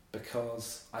fake,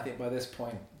 because I think by this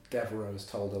point Devereaux has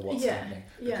told her what's happening,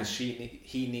 because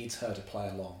he needs her to play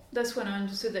along. That's when I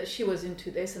understood that she was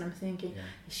into this, and I'm thinking,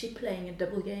 is she playing a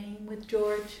double game with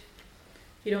George?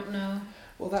 You don't know.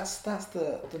 Well, that's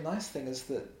the nice thing, is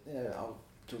that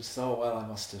George says, "Oh well, I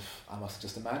must have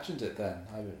just imagined it then.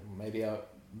 Maybe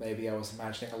I was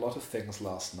imagining a lot of things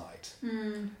last night."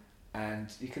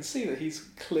 And you can see that he's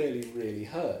clearly really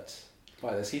hurt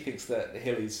by this. He thinks that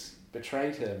Hilly's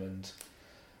betrayed him, and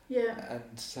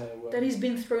so that he's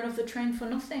been thrown off the train for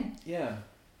nothing. Yeah.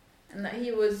 And that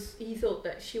he thought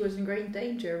that she was in great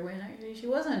danger when actually she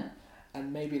wasn't.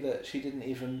 And maybe that she didn't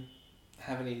even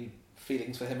have any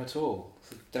feelings for him at all.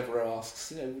 So Devereaux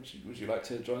asks, would you like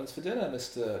to join us for dinner,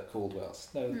 Mr. Caldwell?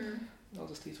 No, I'll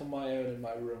just eat on my own in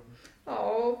my room.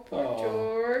 Oh, poor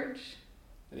George.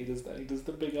 And he does that. He does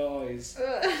the big eyes.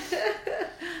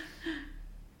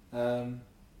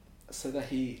 So that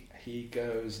he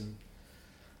goes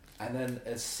and then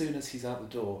as soon as he's out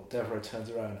the door, Devereaux turns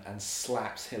around and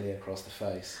slaps Hilly across the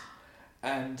face.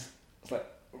 And it's like,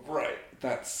 right,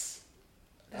 that's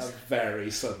a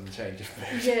very sudden change of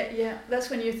mood. Yeah.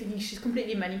 That's when you're thinking she's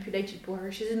completely manipulated by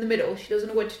her. She's in the middle. She doesn't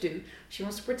know what to do. She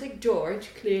wants to protect George,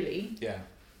 clearly. Yeah.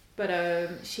 But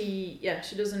she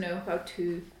doesn't know how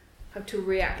to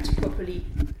react properly.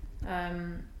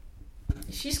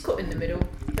 She's caught in the middle.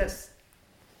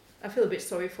 I feel a bit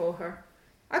sorry for her.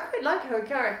 I quite like her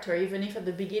character, even if at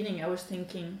the beginning I was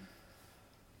thinking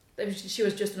that she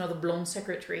was just another blonde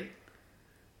secretary.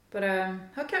 But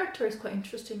her character is quite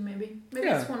interesting, maybe. Maybe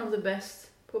it's one of the best,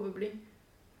 probably.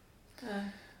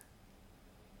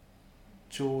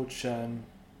 George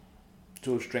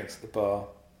drinks at the bar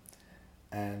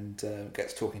and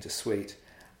gets talking to Sweet.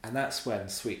 And that's when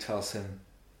Sweet tells him,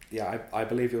 I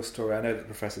believe your story. I know that the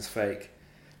professor's fake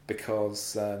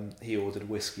because he ordered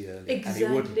whiskey earlier. Exactly.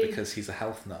 And he wouldn't because he's a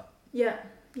health nut. Yeah,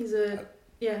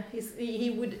 he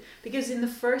would, because in the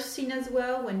first scene as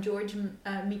well, when George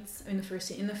meets in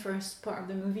the first part of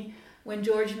the movie, when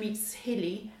George meets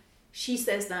Hilly, she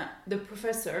says that the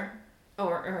professor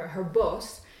or her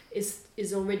boss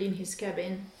is already in his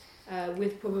cabin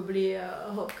with probably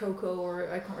a hot cocoa or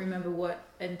I can't remember what,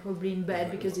 and probably in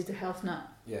bed because he's a health nut.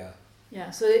 Yeah.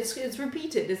 So it's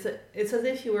repeated. It's as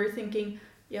if you were thinking,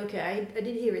 yeah, okay, I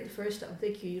did hear it the first time.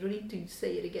 Thank you. You don't need to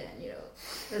say it again.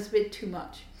 That's a bit too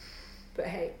much. But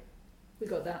hey, we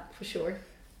got that for sure.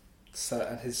 So,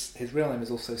 and his real name is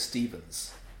also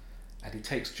Stevens, and he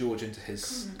takes George into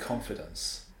his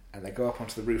confidence, and they go up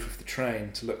onto the roof of the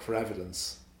train to look for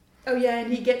evidence. Oh yeah, and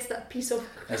he gets that piece of...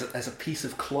 There's a piece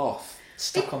of cloth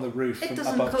stuck on the roof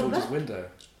above George's window.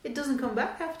 It doesn't come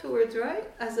back afterwards, right?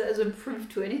 As a proof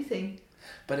to anything.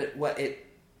 But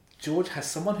George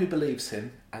has someone who believes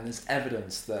him, and there's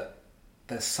evidence that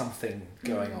there's something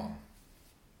going on.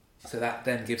 So that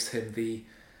then gives him the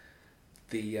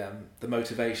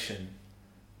motivation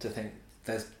to think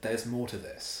there's more to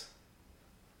this.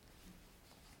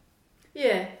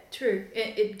 Yeah, true.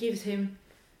 It gives him.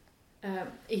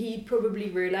 He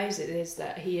probably realizes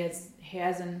that he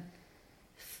hasn't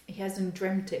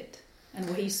dreamt it, and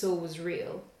what he saw was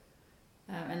real,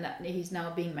 and that he's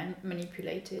now being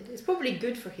manipulated. It's probably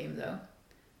good for him though,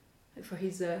 for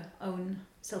his own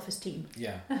self-esteem.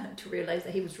 Yeah. To realize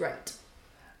that he was right.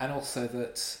 And also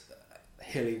that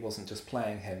Hilly wasn't just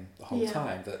playing him the whole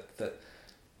time, that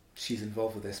she's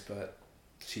involved with this, but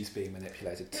she's being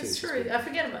manipulated too. It's true. I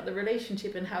forget about the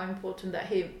relationship and how important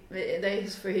that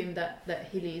is for him that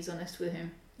Hilly is honest with him.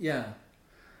 Yeah.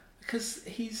 Because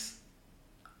he's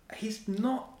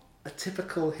not a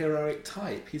typical heroic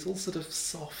type. He's all sort of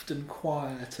soft and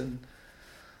quiet and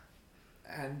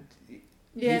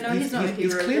he's not a hero.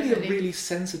 He's clearly definitely a really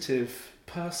sensitive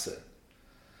person.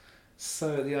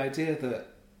 So the idea that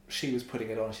she was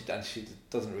putting it on and she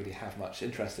doesn't really have much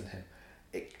interest in him,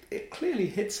 it clearly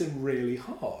hits him really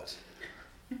hard.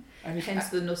 And hence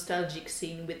the nostalgic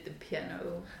scene with the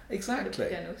piano. Exactly.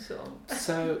 The piano song.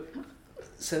 So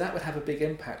that would have a big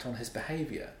impact on his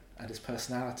behaviour and his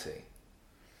personality.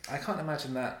 I can't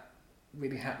imagine that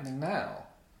really happening now.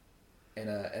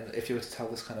 If you were to tell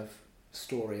this kind of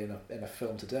story in a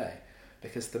film today.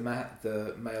 Because the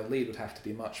male lead would have to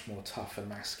be much more tough and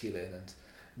masculine and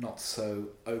not so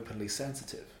openly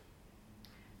sensitive.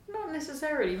 Not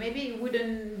necessarily. Maybe it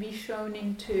wouldn't be shown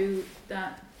into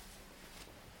that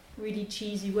really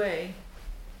cheesy way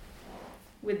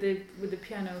with the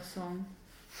piano song.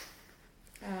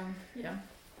 Yeah.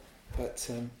 But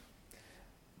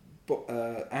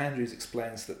Andrews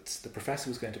explains that the professor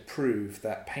was going to prove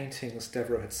that paintings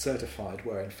Devereaux had certified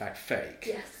were in fact fake.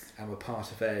 Yes. And were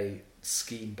part of a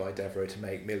scheme by Devereaux to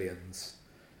make millions,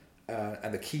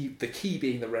 and the key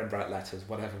being the Rembrandt letters,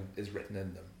 whatever is written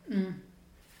in them.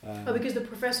 Because the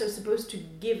professor is supposed to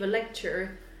give a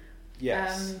lecture,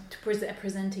 yes,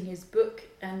 presenting his book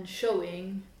and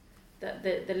showing that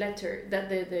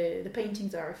the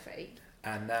paintings are fake.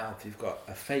 And now you've got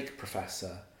a fake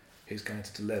professor who's going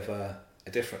to deliver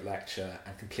a different lecture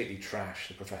and completely trash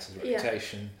the professor's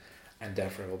reputation, and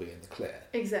Devereaux will be in the clear.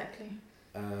 Exactly.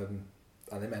 and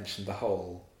they mentioned the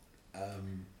whole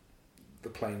the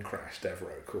plane crash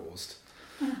Devereaux caused.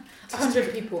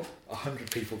 100 people.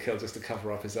 100 people killed just to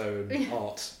cover up his own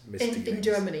art misdeeds. In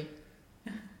Germany.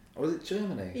 Or was it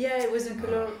Germany? Yeah, it was in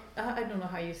Cologne. I don't know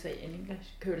how you say it in English.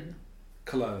 Köln.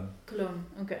 Cologne. Cologne,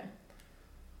 okay.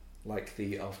 Like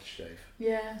the aftershave.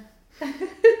 Yeah.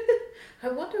 I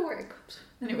wonder where it comes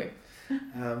from. Anyway.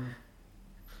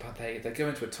 But they go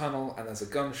into a tunnel and there's a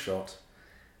gunshot,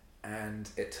 and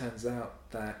it turns out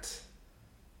that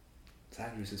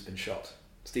Andrews has been shot.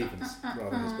 Stevens,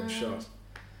 rather, has been shot.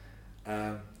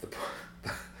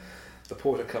 The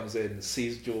porter comes in,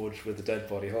 sees George with the dead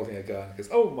body holding a gun, and goes,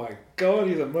 "Oh my God,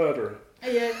 he's a murderer!"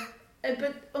 Yeah,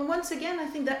 but once again, I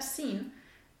think that scene,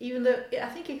 even though I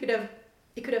think it could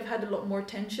have had a lot more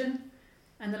tension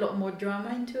and a lot more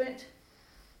drama into it.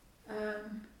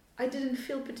 I didn't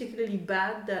feel particularly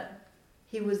bad that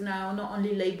he was now not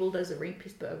only labelled as a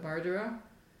rapist but a murderer.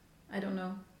 I don't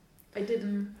know. I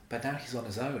didn't. But now he's on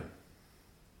his own.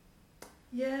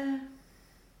 Yeah.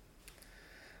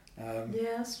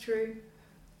 Yeah, that's true.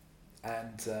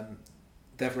 And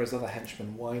Devereaux's other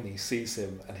henchman, Winey, sees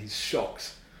him and he's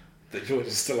shocked that George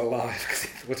is still alive because he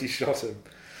thought he shot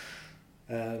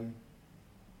him.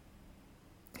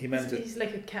 He's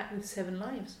like a cat with 7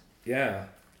 lives. Yeah.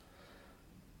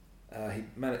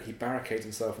 He barricades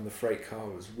himself in the freight car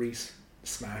as Reese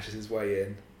smashes his way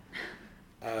in.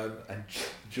 And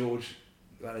George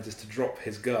manages to drop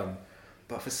his gun.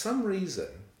 But for some reason,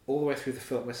 all the way through the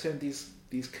film, we're seeing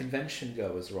these convention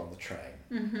goers are on the train.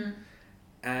 Mm-hmm.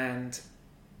 And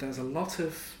there's a lot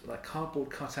of like cardboard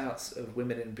cutouts of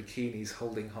women in bikinis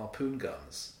holding harpoon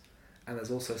guns. And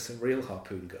there's also some real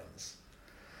harpoon guns.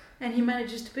 And he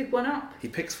manages to pick one up. He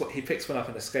picks one up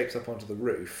and escapes up onto the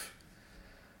roof.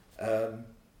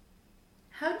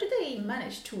 How do they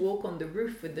manage to walk on the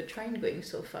roof with the train going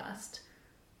so fast?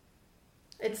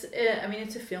 It's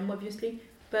it's a film, obviously,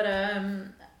 but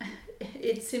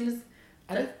it seems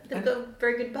that they've got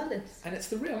very good balance. And it's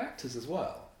the real actors as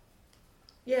well.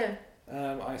 Yeah.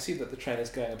 I see that the train is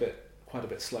going quite a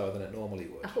bit slower than it normally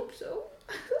would. I hope so.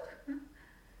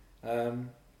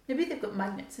 Maybe they've got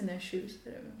magnets in their shoes. I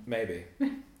don't know. Maybe.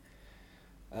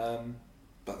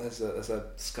 But there's a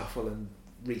scuffle and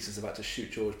Reese is about to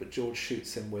shoot George, but George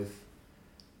shoots him with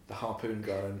the harpoon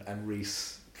gun and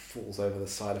Reese falls over the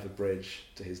side of a bridge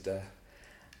to his death.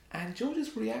 And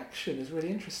George's reaction is really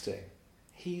interesting.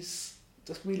 He's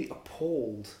just really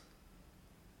appalled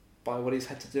by what he's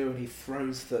had to do, and he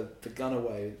throws the gun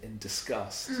away in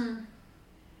disgust,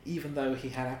 even though he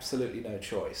had absolutely no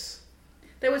choice.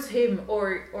 That was him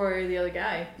or the other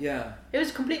guy. Yeah. It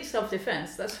was complete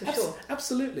self-defense, that's for sure.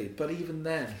 Absolutely, but even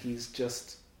then, he's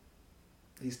disgusted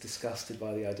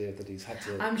by the idea that he's had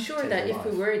to. I'm sure that if we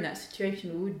were in that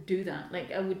situation, we would do that.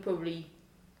 Like, I would probably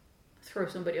throw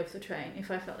somebody off the train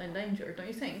if I felt in danger, don't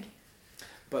you think?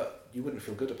 But you wouldn't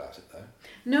feel good about it, though.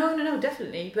 No,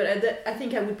 definitely. But I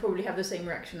think I would probably have the same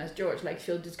reaction as George, like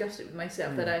feel disgusted with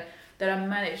myself that I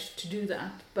managed to do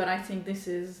that. But I think this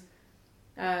is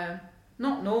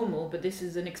not normal, but this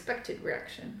is an expected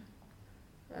reaction.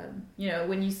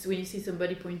 When you see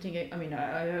somebody pointing at,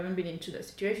 I haven't been into that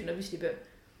situation, obviously, but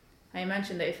I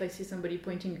imagine that if I see somebody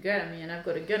pointing a gun at me and I've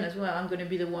got a gun as well, I'm going to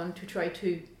be the one to try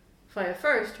to fire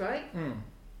first, right?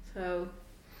 So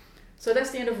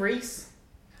that's the end of Reese.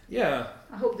 Yeah.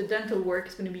 I hope the dental work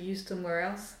is going to be used somewhere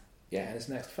else. Yeah, in his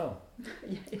next film.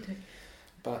 Yeah,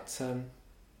 But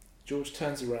George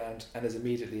turns around and is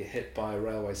immediately hit by a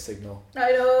railway signal.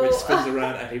 I know. Which spins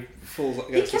around and he falls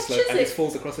against the slope and he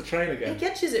falls across the train again. He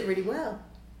catches it really well.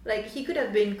 Like, he could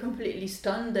have been completely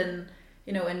stunned and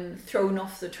thrown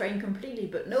off the train completely,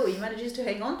 but no, he manages to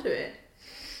hang on to it.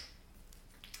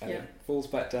 And he falls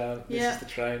back down, misses the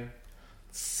train.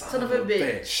 Son of a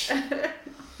bitch.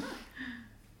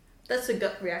 That's a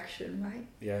gut reaction, right?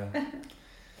 Yeah.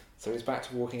 So he's back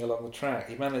to walking along the track.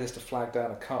 He manages to flag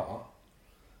down a car,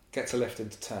 gets a lift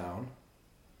into town,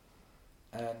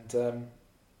 and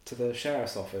to the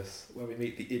sheriff's office where we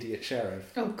meet the idiot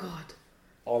sheriff. Oh God.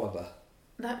 Oliver.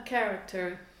 That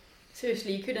character,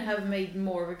 seriously, you couldn't have made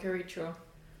more of a caricature,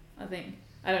 I think.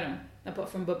 I don't know, apart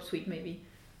from Bob Sweet maybe.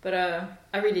 But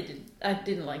I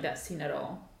didn't like that scene at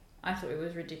all. I thought it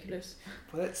was ridiculous.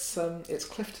 Well, it's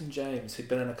Clifton James, who'd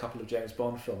been in a couple of James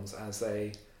Bond films as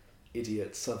a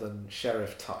idiot southern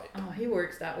sheriff type. Oh, he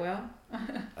works that well.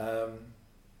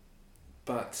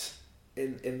 But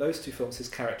in those two films, his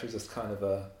character is just kind of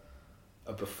a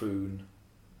buffoon.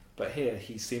 But here,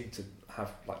 he seemed to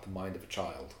have like the mind of a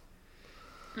child.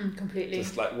 Completely.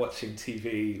 Just like watching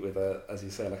TV with as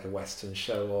you say, like a Western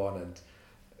show on and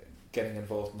getting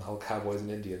involved in the whole cowboys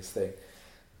and Indians thing.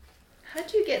 How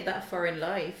do you get that far in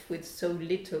life with so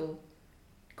little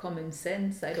common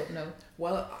sense? I don't know.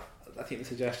 Well, I think the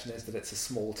suggestion is that it's a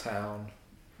small town.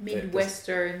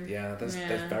 Midwestern. There's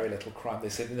very little crime. They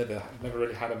said they never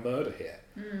really had a murder here.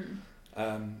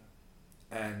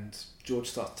 And George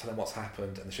starts to tell him what's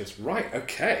happened, and the sheriff's right,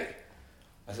 okay.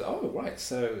 I said, oh, right,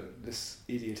 so this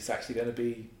idiot is actually going to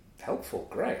be helpful,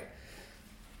 great.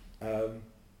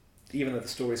 Even though the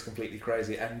story is completely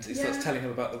crazy, and he starts telling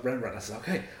him about the Rembrandt. I said,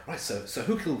 okay, right, so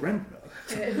who killed Rembrandt?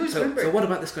 Who's Rembrandt? So what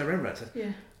about this guy Rembrandt? I said,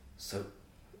 Yeah. So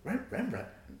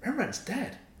Rembrandt's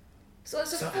dead. So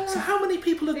how many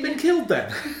people have been killed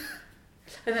then?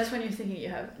 And that's when you're thinking you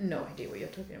have no idea what you're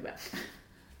talking about.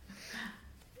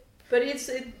 But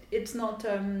it's not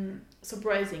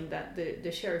surprising that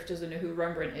the sheriff doesn't know who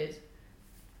Rembrandt is.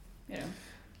 You know.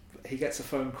 He gets a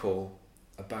phone call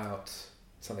about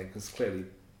something because clearly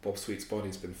Bob Sweet's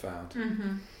body's been found.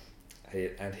 Mm-hmm.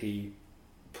 And he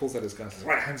pulls out his gun and says,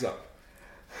 right, hands up.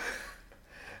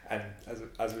 And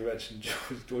as we mentioned,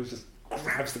 George just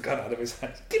grabs the gun out of his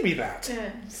hand. Give me that.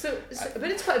 Yeah. So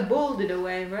but it's quite bold in a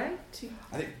way, right?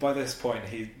 I think by this point,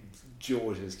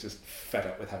 George is just fed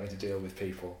up with having to deal with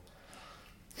people.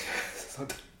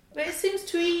 But it seems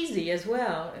too easy as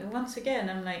well. Once again,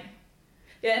 I'm like,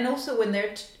 yeah, and also when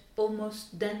they're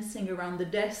almost dancing around the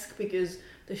desk because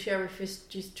the sheriff is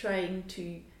just trying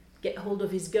to get hold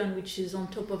of his gun, which is on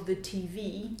top of the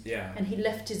TV. Yeah. And he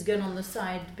left his gun on the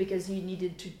side because he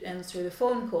needed to answer the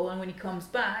phone call. And when he comes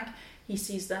back, he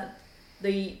sees that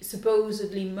the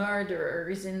supposedly murderer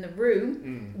is in the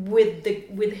room with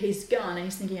his gun, and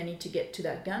he's thinking, I need to get to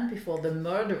that gun before the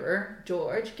murderer,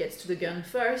 George, gets to the gun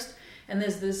first. And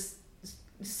there's this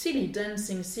silly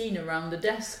dancing scene around the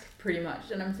desk, pretty much.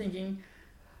 And I'm thinking,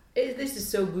 this is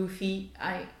so goofy.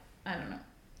 I don't know.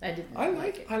 I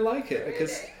like it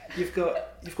because you've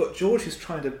got George who's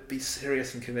trying to be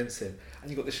serious and convince him, and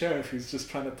you've got the sheriff who's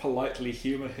just trying to politely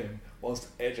humour him whilst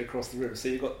edge across the room. So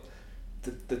you've got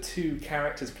the two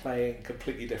characters playing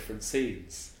completely different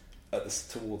scenes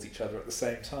towards each other at the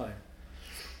same time.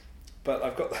 But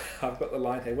I've got the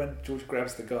line here when George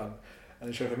grabs the gun, and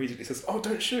the sheriff immediately says, "Oh,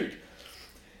 don't shoot!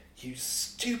 You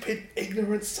stupid,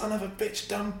 ignorant son of a bitch,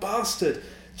 dumb bastard!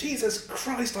 Jesus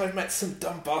Christ, I've met some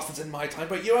dumb bastards in my time,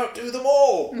 but you outdo them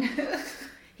all!"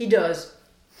 He does.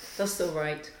 That's so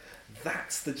right.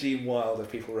 That's the Gene Wilder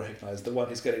people recognise, the one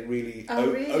who's getting really,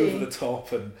 really? over the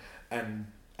top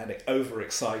and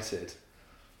overexcited.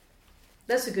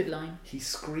 That's a good line. He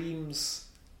screams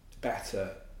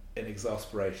better in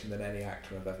exasperation than any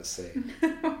actor I've ever seen.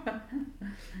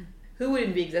 Who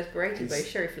wouldn't be exasperated by a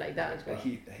sheriff like that as well?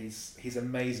 He's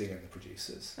amazing in The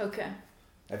Producers. Okay.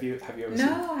 Have you ever seen?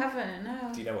 No, I haven't. No.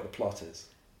 Do you know what the plot is?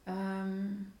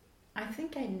 I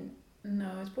think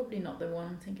no, it's probably not the one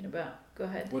I'm thinking about. Go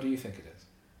ahead. What do you think it is?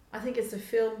 I think it's the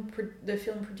film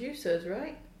Producers,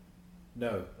 right?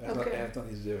 No, it has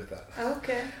nothing to do with that.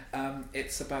 Okay.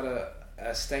 It's about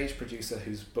a stage producer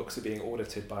whose books are being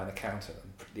audited by an accountant,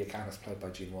 and the accountant's played by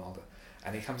Gene Wilder,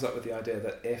 and he comes up with the idea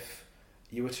that if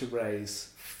you were to raise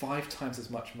 5 times as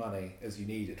much money as you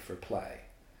needed for a play,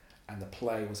 and the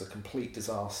play was a complete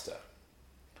disaster,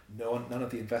 none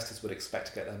of the investors would expect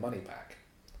to get their money back,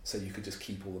 so you could just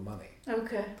keep all the money.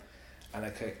 Okay. And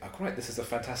right, this is a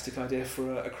fantastic idea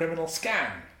for a criminal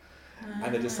scam.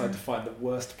 And they decide to find the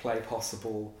worst play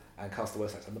possible and cast the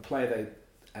worst actor. And the play they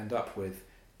end up with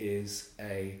is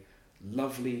a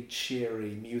lovely,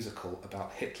 cheery musical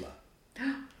about Hitler.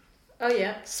 Oh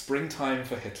yeah. Springtime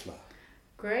for Hitler.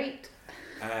 Great.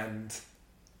 And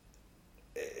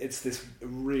it's this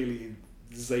really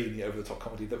zany, over-the-top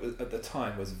comedy that at the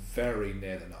time was very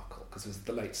near the knuckle, because it was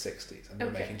the late 60s and they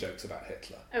were making jokes about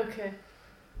Hitler. Okay.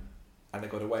 And they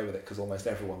got away with it because almost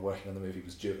everyone working on the movie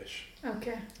was Jewish.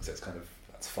 Okay. So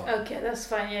that's fine. Okay, that's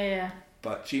fine. Yeah.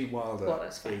 But Gene Wilder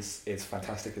is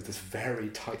fantastic as this very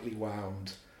tightly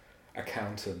wound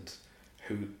accountant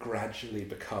who gradually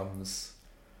becomes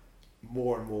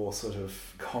more and more sort of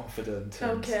confident.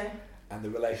 And the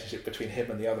relationship between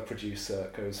him and the other producer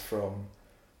goes from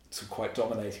quite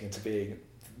dominating into being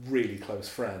really close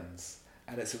friends.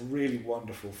 And it's a really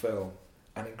wonderful film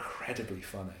and incredibly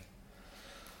funny.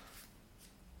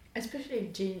 Especially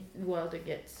if Gene Wilder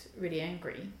gets really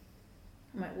angry.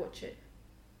 I might watch it.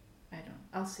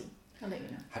 I'll see. I'll let you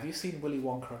know. Have you seen Willy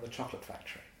Wonka and the Chocolate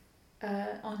Factory?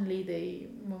 Only the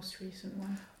most recent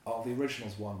one. Oh, the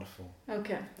original's wonderful.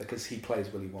 Okay. Because he plays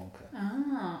Willy Wonka.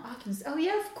 I can. Oh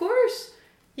yeah, of course.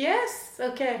 Yes.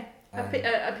 Okay. I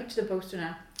picture the poster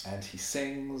now. And he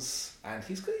sings, and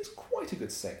he's quite a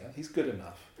good singer. He's good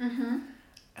enough. Mm-hmm.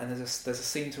 And there's a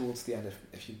scene towards the end,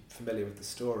 if you're familiar with the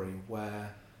story,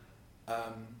 where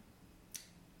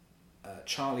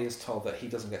Charlie is told that he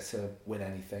doesn't get to win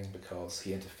anything because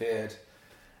he interfered,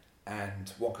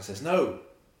 and Wonka says, "No,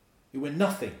 you win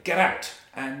nothing. Get out!"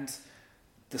 And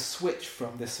the switch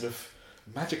from this sort of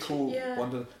magical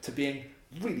wonder to being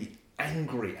really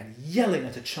angry and yelling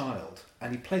at a child,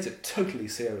 and he plays it totally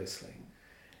seriously.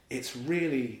 It's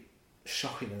really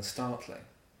shocking and startling.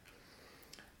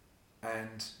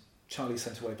 And Charlie's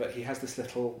sent away, but he has this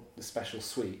special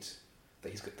sweet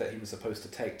that he was supposed to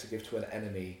take to give to an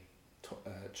enemy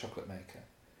chocolate maker,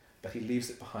 but he leaves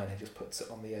it behind. He just puts it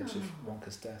on the edge of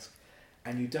Wonka's desk,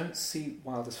 and you don't see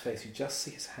Wilder's face. You just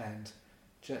see his hand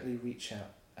gently reach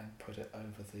out and put it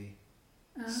over the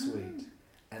sweet,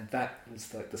 and that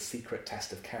was like the secret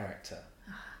test of character,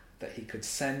 that he could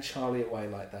send Charlie away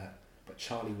like that, but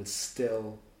Charlie would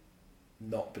still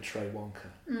not betray Wonka.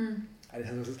 And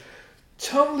it was,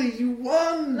 "Charlie, you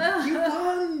won! You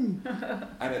won!"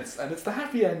 and it's the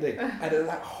happy ending. And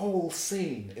that whole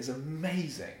scene is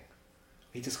amazing.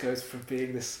 He just goes from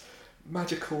being this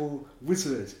magical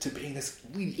wizard to being this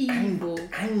really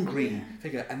angry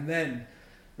figure, and then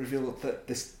reveal that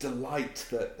this delight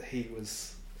that he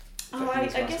was. I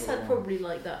guess I'd probably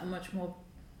like that much more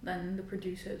than the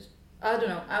producers. I don't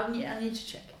know. I need to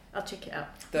check. I'll check it out.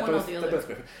 They're both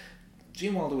great.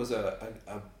 Gene Wilder was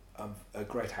a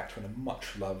great actor and a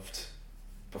much loved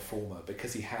performer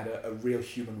because he had a real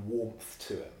human warmth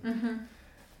to him,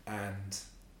 and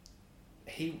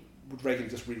he would regularly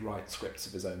just rewrite scripts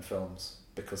of his own films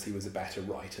because he was a better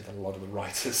writer than a lot of the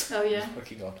writers he was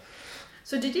working on.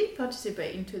 So did he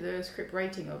participate into the script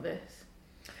writing of this?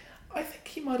 I think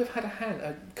he might have had a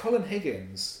hand. Colin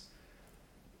Higgins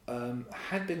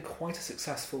had been quite a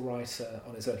successful writer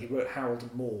on his own. He wrote Harold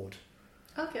and Maude,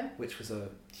 which was a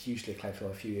hugely acclaimed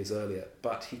film a few years earlier,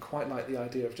 but he quite liked the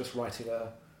idea of just writing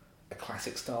a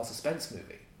classic style suspense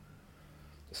movie.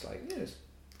 Just like,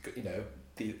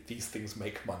 these things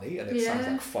make money and it sounds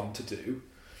like fun to do.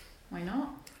 Why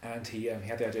not? And he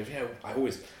had the idea of, I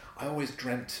always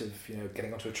dreamt of,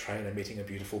 getting onto a train and meeting a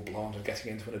beautiful blonde and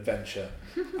getting into an adventure.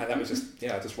 And that was just,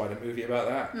 I'll just write a movie about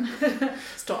that.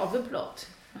 Start of the plot.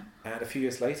 And a few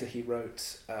years later he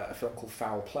wrote a film called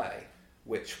Foul Play,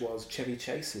 which was Chevy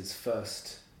Chase's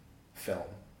first film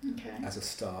as a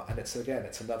star. And it's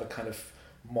another kind of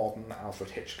modern Alfred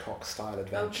Hitchcock style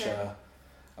adventure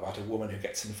about a woman who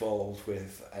gets involved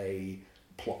with a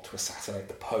plot to assassinate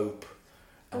the Pope.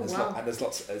 And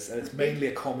it's mainly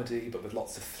a comedy, but with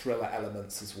lots of thriller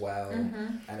elements as well.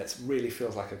 And it really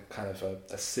feels like a kind of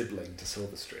a sibling to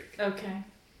Silver Streak. Okay,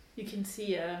 you can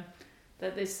see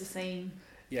that it's the same.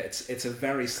 Yeah, it's a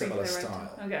very similar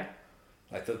style. Okay.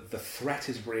 Like the threat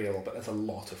is real, but there's a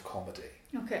lot of comedy.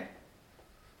 Okay.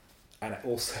 And it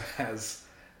also has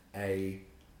a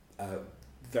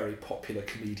very popular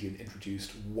comedian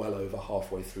introduced well over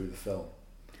halfway through the film.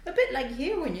 A bit like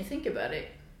here when you think about it.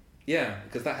 Yeah,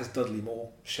 because that has Dudley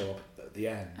Moore show up at the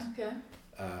end. Okay.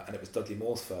 And it was Dudley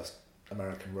Moore's first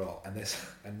American role,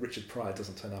 and Richard Pryor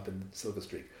doesn't turn up in Silver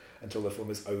Streak until the film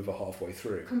is over halfway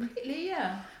through. Completely,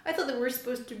 yeah. I thought they were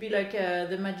supposed to be like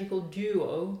the magical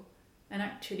duo, and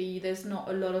actually there's not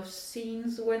a lot of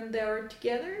scenes when they're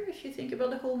together, if you think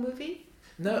about the whole movie.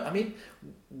 No, I mean,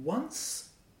 once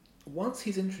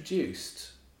he's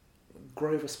introduced,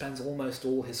 Grover spends almost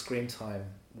all his screen time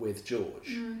with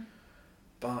George.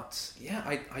 But yeah,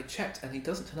 I checked, and he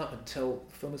doesn't turn up until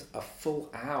the film is a full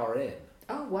hour in.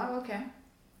 Oh wow, okay.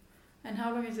 And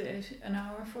how long is it? An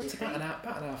hour 40? It's about an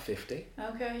hour 50.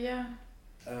 Okay, yeah.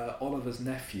 Oliver's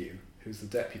nephew, who's the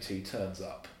deputy, turns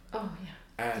up. Oh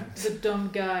yeah. And the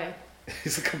dumb guy.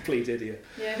 He's a complete idiot.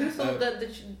 Yeah, who thought that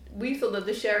we thought that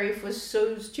the sheriff was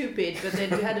so stupid, but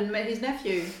then we hadn't met his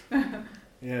nephew.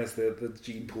 Yes, the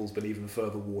gene pool's been even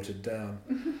further watered down.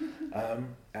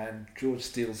 And George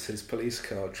steals his police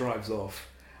car, drives off,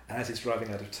 and as he's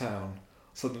driving out of town,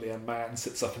 suddenly a man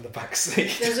sits up in the back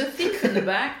seat. There's a thief in the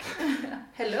back.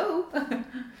 Hello.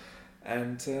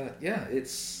 And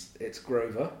it's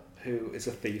Grover, who is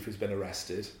a thief who's been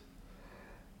arrested.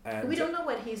 And we don't know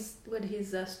what he's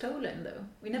stolen though.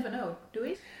 We never know, do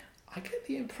we? I get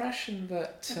the impression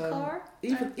that a car?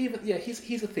 He's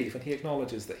a thief, and he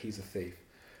acknowledges that he's a thief.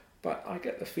 But I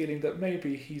get the feeling that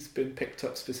maybe he's been picked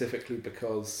up specifically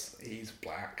because he's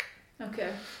black.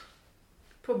 Okay.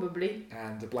 Probably.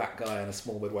 And a black guy in a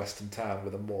small Midwestern town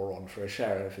with a moron for a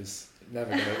sheriff is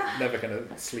never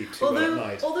gonna sleep too well at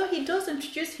night. Although he does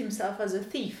introduce himself as a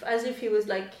thief, as if he was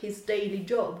like his daily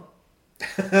job.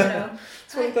 What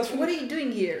are you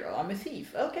doing here? Oh, I'm a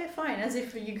thief. Okay, fine. As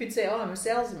if you could say, I'm a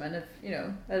salesman. I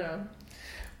don't know.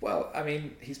 Well, I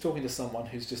mean, he's talking to someone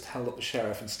who's just held up the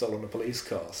sheriff and stolen a police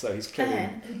car, so he's clearly...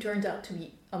 And who turned out to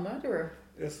be a murderer.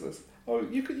 Oh,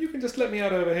 you can just let me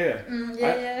out over here.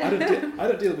 I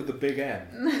don't deal with the big M.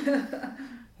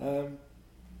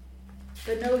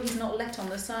 But no, he's not let on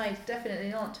the side. Definitely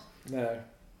not. No.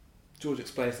 George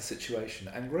explains the situation,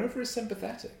 and Grover is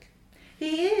sympathetic.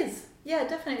 He is. Yeah,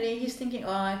 definitely. He's thinking,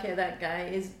 oh, okay, that guy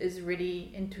is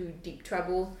really into deep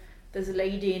trouble. There's a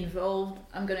lady involved.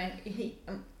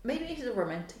 Maybe he's a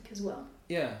romantic as well.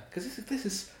 Yeah, because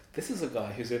this is a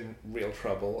guy who's in real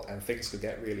trouble and things could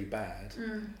get really bad.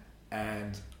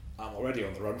 And I'm already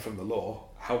on the run from the law.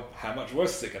 How much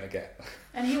worse is it going to get?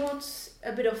 And he wants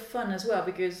a bit of fun as well,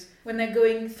 because when they're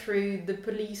going through the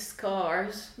police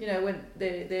cars, when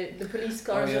the police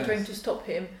cars are trying to stop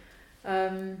him,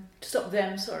 and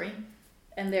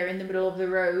they're in the middle of the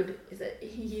road, is that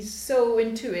he's so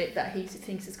into it that he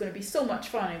thinks it's going to be so much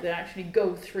fun if they actually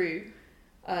go through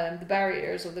the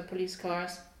barriers of the police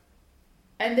cars.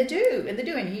 And they do, and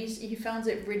he finds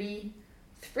it really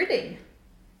thrilling.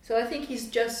 So I think he's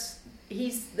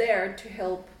there to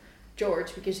help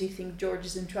George because he thinks George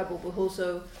is in trouble, but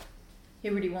also he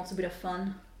really wants a bit of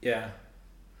fun. Yeah.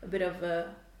 A bit of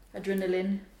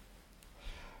adrenaline.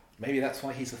 Maybe that's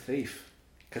why he's a thief,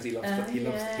 because he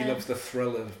loves the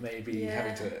thrill of maybe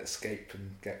having to escape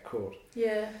and get caught.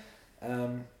 Yeah.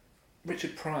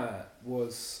 Richard Pryor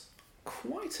was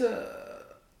quite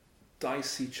a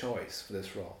dicey choice for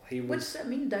this role. What does that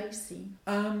mean, dicey?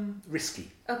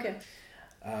 Risky. Okay.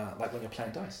 Like when you're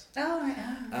playing dice. Oh,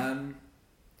 right.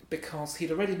 Because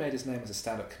he'd already made his name as a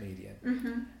stand-up comedian.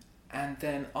 Mm-hmm. And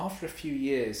then after a few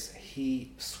years,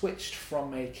 he switched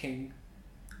from making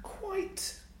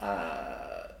quite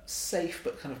safe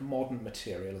but kind of modern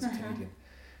material as a comedian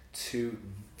to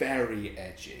very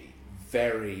edgy,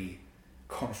 very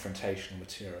confrontational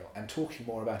material, and talking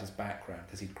more about his background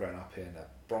because he'd grown up in a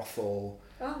brothel.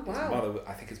 Oh, wow.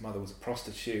 I think his mother was a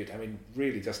prostitute. I mean,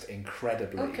 really just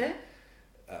incredibly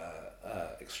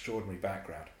extraordinary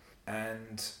background.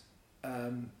 And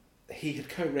he had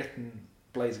co-written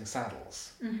Blazing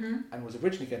Saddles and was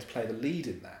originally going to play the lead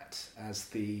in that as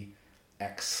the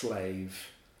ex-slave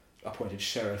appointed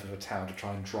sheriff of a town to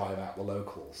try and drive out the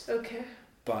locals. Okay.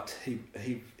 But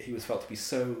he was felt to be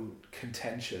so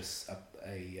contentious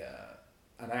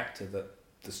an actor that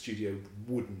the studio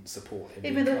wouldn't support him.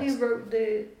 Even though he wrote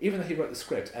the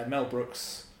script, and Mel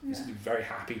Brooks was very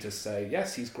happy to say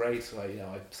yes, he's great. So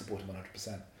I support him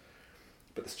 100%.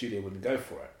 But the studio wouldn't go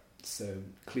for it. So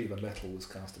Cleveland Little was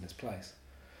cast in his place.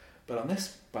 But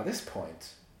by this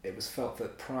point, it was felt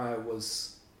that Pryor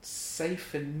was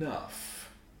safe enough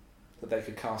that they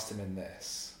could cast him in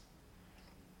this.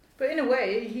 But in a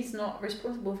way, he's not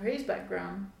responsible for his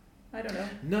background. I don't know.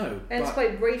 No, and it's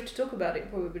quite brave to talk about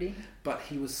it, probably. But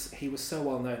he was so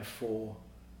well known for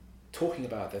talking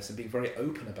about this and being very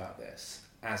open about this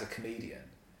as a comedian,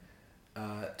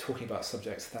 talking about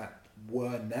subjects that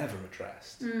were never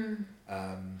addressed. And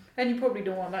you probably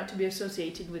don't want that to be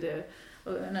associated with a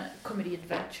comedy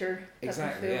adventure.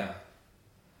 Exactly, yeah.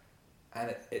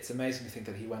 And it's amazing to think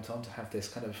that he went on to have this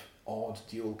kind of odd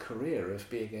dual career of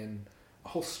being in a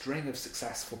whole string of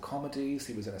successful comedies.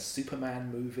 He was in a Superman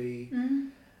movie,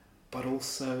 but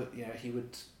also, he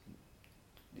would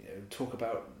talk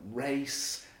about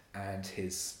race and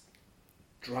his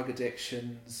drug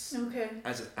addictions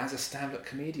as a stand-up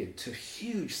comedian to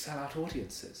huge sellout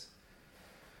audiences.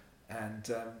 And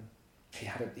he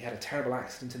had a terrible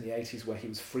accident in the 80s where he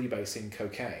was freebasing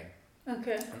cocaine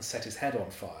and set his head on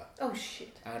fire. Oh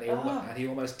shit! And he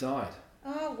almost died.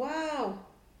 Oh wow!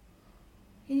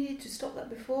 He needed to stop that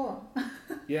before.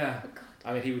 Yeah. Oh, God.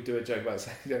 I mean, he would do a joke about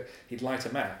saying he'd light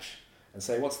a match and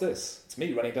say, "What's this? It's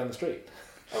me running down the street."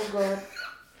 Oh God.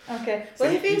 Okay. So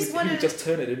well, he would just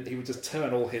turn it. He would just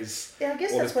turn all his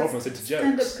problems into jokes.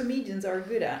 Stand-up comedians are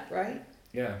good at, right?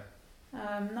 Yeah.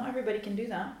 Not everybody can do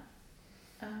that.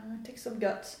 It takes some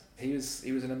guts. He was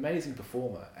an amazing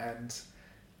performer, and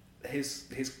his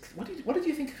what did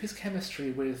you think of his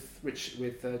chemistry with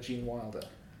Gene Wilder?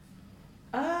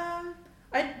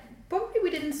 We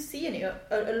didn't see a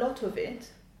lot of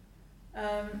it.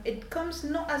 It comes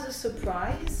not as a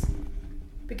surprise,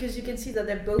 because you can see that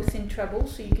they're both in trouble,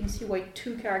 so you can see why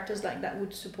two characters like that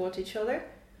would support each other.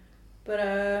 But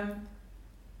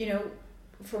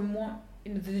from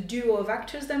the duo of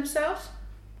actors themselves,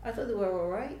 I thought they were all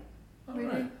right. Really.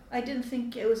 Right. I didn't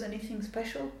think it was anything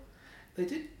special. They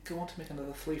did go on to make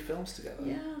another 3 films together.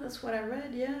 Yeah, that's what I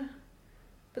read. Yeah.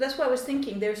 But that's what I was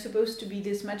thinking. They're supposed to be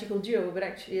this magical duo, but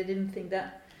actually I didn't think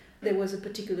that there was a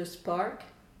particular spark.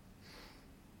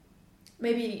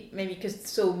 Maybe because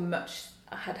so much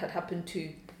had happened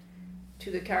to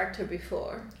the character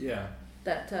before. Yeah.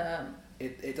 That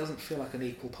it doesn't feel like an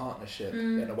equal partnership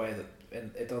in a way that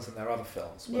it does in their other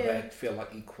films, where they feel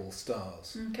like equal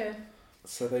stars. Okay.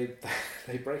 So they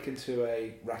break into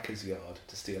a wracker's yard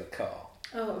to steal a car.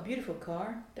 Oh, a beautiful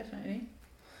car, definitely.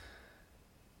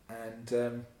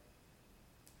 And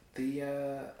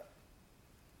the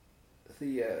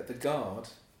guard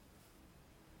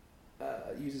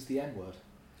uses the N-word.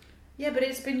 Yeah, but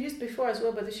it's been used before as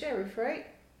well by the sheriff, right?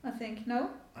 I think, no?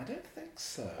 I don't think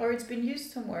so. Or it's been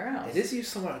used somewhere else. It is used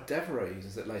somewhere. Devereaux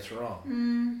uses it later on.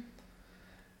 Mm.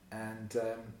 And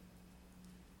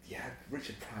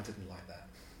Richard Pryor didn't like that.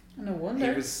 No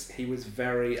wonder. He was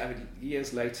very. I mean,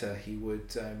 years later, he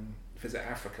would visit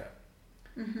Africa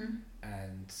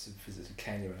and visited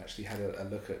Kenya and actually had a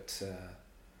look at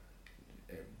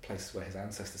places where his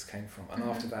ancestors came from. And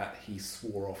after that, he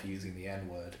swore off using the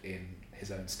N-word in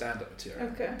his own stand-up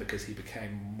material because he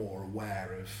became more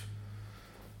aware of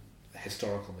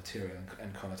historical material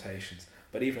and connotations.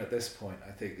 But even at this point,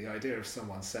 I think the idea of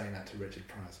someone saying that to Richard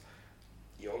Pryor,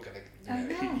 you're going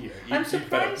to... I'm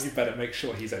surprised. You better make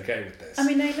sure he's okay with this. I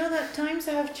mean, I know that times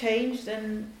have changed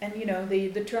and you know,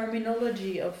 the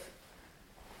terminology of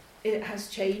it has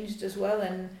changed as well.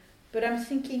 But I'm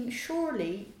thinking,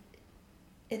 surely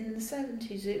in the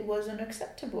 70s it was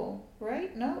unacceptable,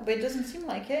 right? No, but it doesn't seem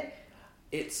like it.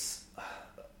 It's...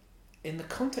 In the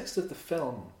context of the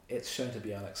film, it's shown to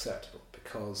be unacceptable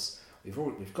because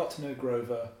we've got to know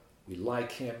Grover, we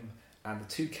like him, and the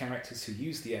two characters who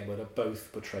use the N-word are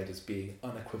both portrayed as being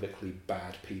unequivocally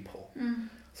bad people. Mm.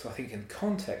 So I think in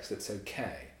context it's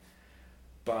okay,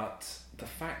 but the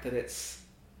fact that it's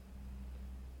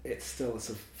still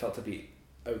sort of felt to be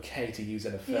okay to use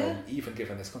in a film, even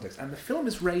given this context. And the film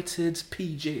is rated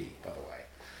PG, by the way.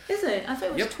 Is it? I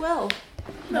thought it was 12.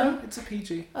 No, it's a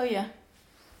PG. Oh yeah.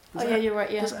 Does You're right,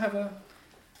 yeah. Does it have a...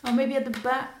 Oh, maybe at the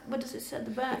back. What does it say at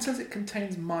the back? It says it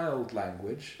contains mild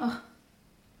language. Oh.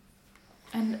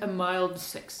 And a mild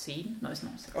sex scene. No, it's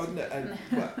not sex Oh, scene. no.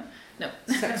 Well, No.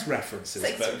 Sex references,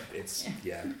 Sex but it's,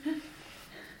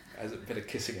 There's a bit of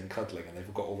kissing and cuddling and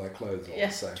they've got all their clothes on.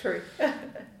 Yes, so. true.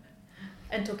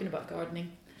 And talking about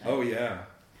gardening. Oh, yeah.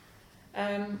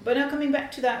 But now coming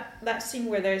back to that scene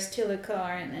where there's still a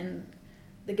car and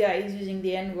the guy is using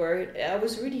the N-word, I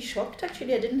was really shocked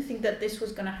actually. I didn't think that this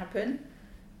was going to happen.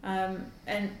 And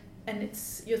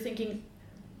you're thinking,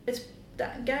 it's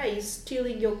that guy is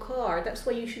stealing your car. That's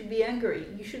why you should be angry.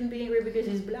 You shouldn't be angry because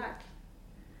he's black.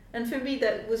 And for me,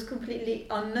 that was completely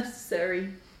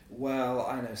unnecessary. Well,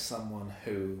 I know someone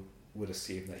who would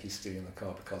assume that he's stealing the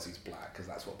car because he's black, because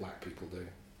that's what black people do.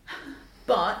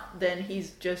 But then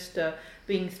he's just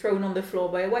being thrown on the floor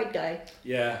by a white guy.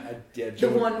 George, the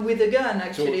one with the gun,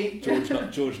 actually.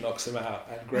 George knocks him out,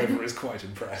 and Grover is quite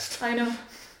impressed. I know.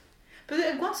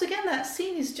 But once again, that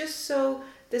scene is just so...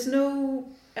 There's no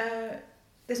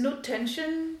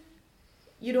tension.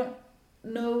 You don't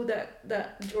know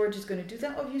that George is going to do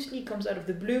that. Obviously, he comes out of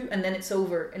the blue, and then it's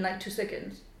over in like 2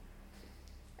 seconds.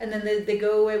 And then they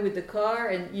go away with the car,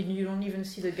 and you don't even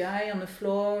see the guy on the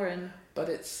floor. But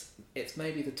it's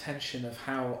maybe the tension of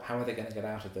how are they going to get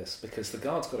out of this, because the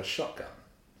guard's got a shotgun.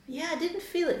 Yeah, I didn't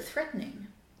feel it threatening.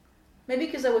 Maybe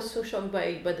because I was so shocked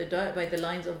by the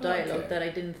lines of dialogue that I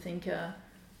didn't think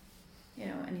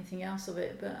anything else of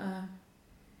it. But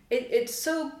it's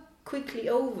so quickly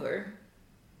over.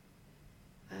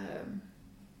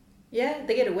 They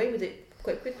get away with it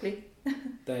quite quickly.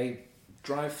 They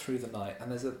drive through the night,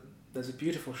 and there's a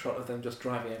beautiful shot of them just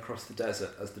driving across the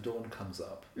desert as the dawn comes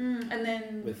up. And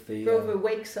then with the, Grover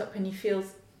wakes up and he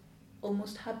feels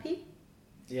almost happy.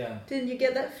 Yeah. Didn't you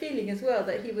get that feeling as well,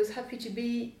 that he was happy to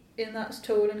be in that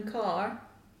stolen car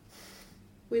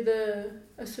with a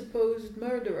supposed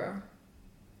murderer?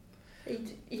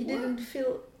 He didn't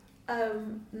feel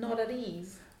not at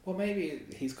ease. Well, maybe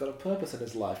he's got a purpose in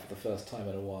his life for the first time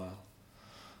in a while.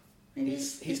 Maybe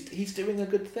he's doing a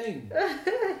good thing.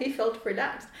 He felt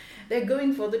relaxed. They're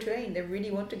going for the train. They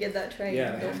really want to get that train.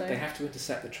 Yeah, they have to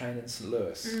intercept the train in St.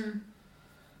 Louis.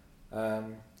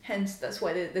 Hence, that's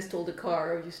why they stole the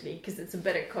car, obviously, because it's a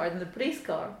better car than the police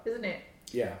car, isn't it?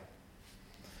 Yeah.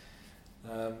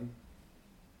 I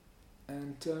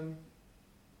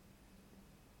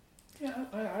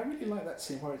really like that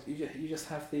scene where you just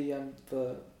have the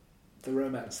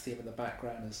romance theme in the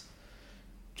background as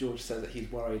George says that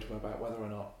he's worried about whether or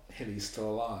not Hilly's still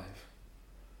alive.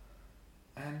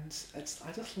 And I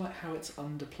just like how it's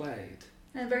underplayed.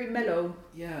 And very mellow.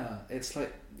 Yeah, it's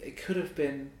like, it could have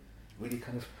been really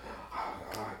kind of,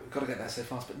 we've got to get there so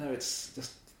fast, but no, it's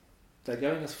just, they're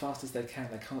going as fast as they can,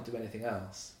 they can't do anything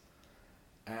else.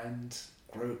 And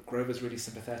Grover's really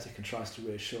sympathetic and tries to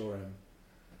reassure him,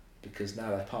 because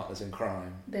now they're partners in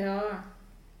crime. They are.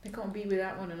 They can't be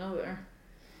without one another.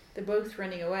 They're both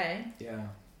running away. Yeah.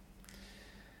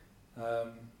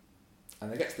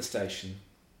 And they get to the station.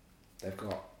 They've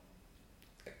got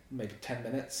maybe 10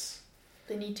 minutes.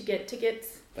 They need to get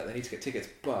tickets.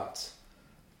 But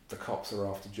the cops are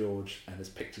after George, and there's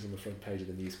pictures on the front page of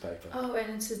the newspaper. Oh,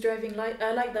 and it's his driving license.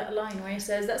 I like that line where he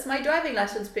says, "That's my driving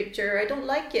license picture. I don't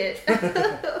like it."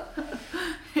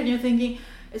 And you're thinking,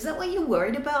 is that what you're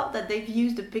worried about? That they've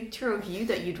used a picture of you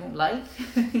that you don't like?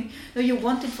 No, you're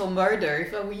wanted for murder.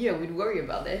 If I were you, I would worry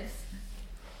about this.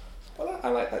 Well, I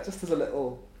like that just as a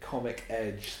little comic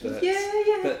edge. That,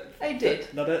 Yeah, I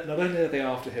did. Not only are they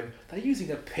after him, they're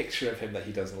using a picture of him that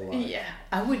he doesn't like. Yeah,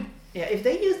 I would. Yeah, if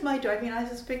they used my driving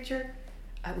license picture,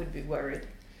 I would be worried.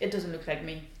 It doesn't look like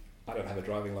me. I don't have a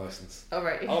driving license. All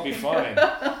right. I'll be fine.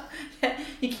 Yeah,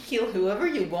 you can kill whoever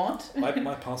you want. My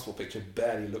passport picture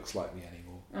barely looks like me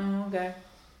anymore. Oh, okay.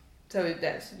 So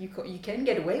that's you can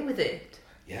get away with it.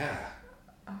 Yeah.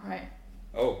 All right.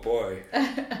 Oh boy.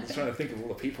 I'm just trying to think of all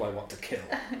the people I want to kill.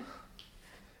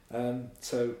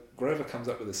 So Grover comes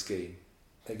up with a scheme.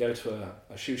 They go to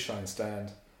a shoe shine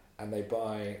stand and they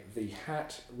buy the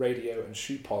hat, radio and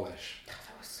shoe polish.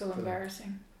 That was so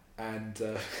embarrassing. And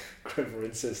Grover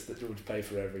insists that George pay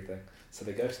for everything. So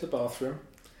they go to the bathroom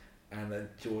and then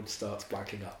George starts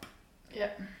blacking up. Yeah.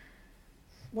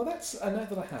 Well, that's a note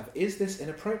that I have. Is this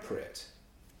inappropriate?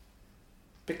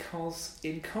 Because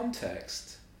in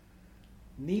context,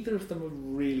 neither of them are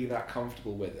really that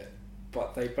comfortable with it,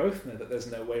 but they both know that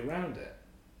there's no way around it.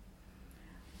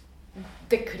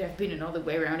 There could have been another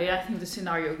way around it. I think the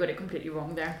scenario got it completely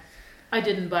wrong there. I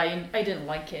didn't buy in. I didn't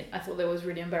like it. I thought that was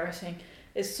really embarrassing.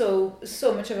 It's so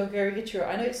much of a caricature.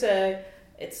 I know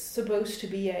it's supposed to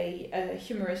be a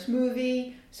humorous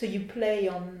movie, so you play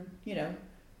on,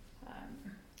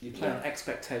 You play on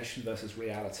expectation versus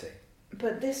reality.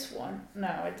 But this one, no,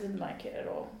 I didn't like it at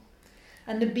all.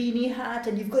 And the beanie hat,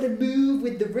 and you've got to move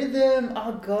with the rhythm.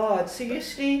 Oh God,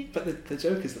 seriously? But the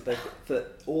joke is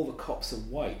that all the cops are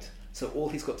white, so all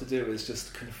he's got to do is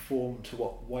just conform to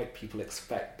what white people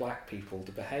expect black people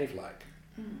to behave like.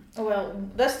 Well,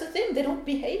 that's the thing. They don't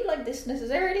behave like this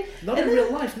necessarily. Not in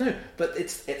real life, no. But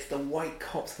it's the white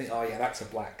cops think, oh yeah, that's a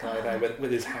black guy there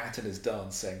with his hat and his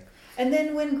dancing. And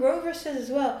then when Grover says as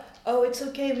well, oh, it's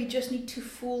okay, we just need to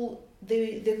fool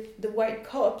the white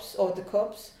cops or the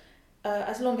cops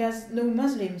as long as no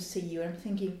Muslims see you. And I'm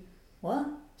thinking, what?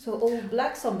 So all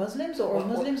blacks are Muslims or all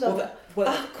Muslims are...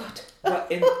 oh God. Well,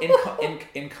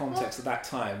 in context at that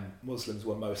time, Muslims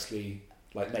were mostly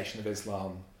like Nation of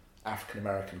Islam, African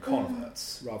American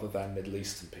converts rather than Middle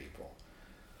Eastern people.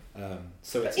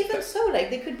 So it's even so, like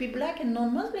they could be black and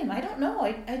non-Muslim. I don't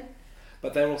know.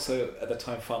 But they're also at the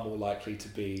time far more likely to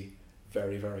be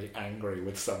very, very angry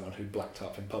with someone who blacked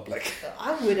up in public.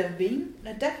 I would have been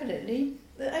definitely.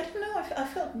 I don't know. I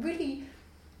felt really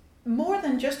more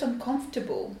than just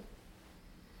uncomfortable.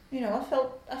 I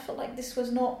felt like this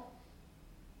was not.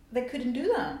 They couldn't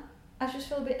do that. I just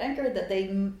felt a bit angry that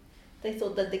they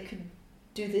thought that they could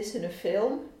do this in a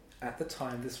film. At the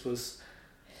time, this was.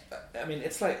 I mean,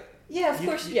 it's like. Yeah, of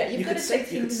course. You've got to take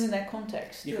things in their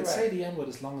context. You could say the N-word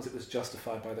as long as it was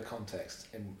justified by the context,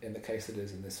 in the case it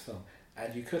is in this film.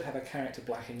 And you could have a character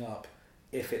blacking up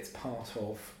if it's part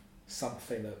of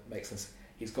something that makes sense.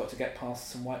 He's got to get past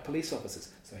some white police officers,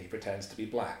 so he pretends to be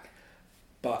black.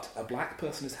 But a black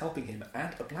person is helping him,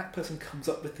 and a black person comes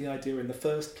up with the idea in the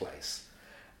first place.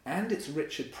 And it's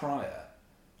Richard Pryor,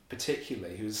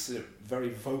 particularly, who's very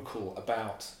vocal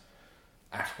about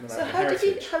African American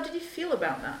heritage. How did you feel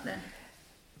about that then?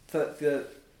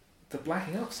 The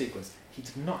blacking up sequence, he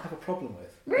did not have a problem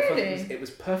with. Really? It was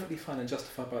perfectly fine and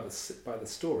justified by the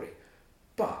story.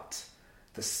 But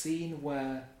the scene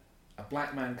where a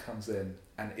black man comes in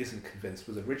and isn't convinced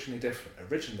was originally different.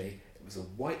 Originally, it was a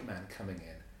white man coming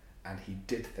in, and he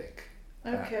did think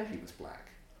that he was black.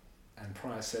 And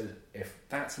Pryor said, "If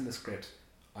that's in the script,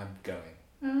 I'm going."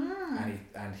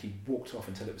 And he walked off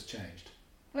until it was changed.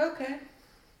 Okay.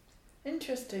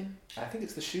 Interesting. I think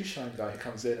it's the shoe shine guy who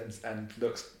comes in and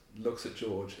looks at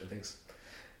George and thinks,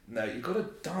 "No, you've got to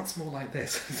dance more like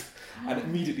this," and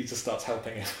immediately just starts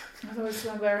helping him. I thought it was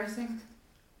so embarrassing.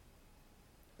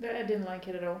 I didn't like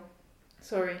it at all.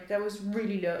 Sorry, that was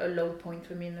really a low point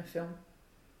for me in the film.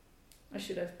 I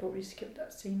should have probably skipped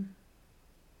that scene.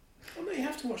 Well, no, you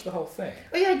have to watch the whole thing.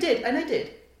 Oh yeah, I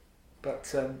did.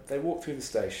 But they walk through the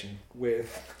station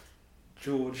with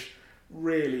George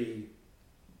really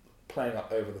playing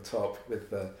up over the top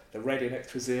with the radio next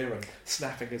to his ear and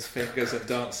snapping his fingers and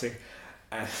dancing,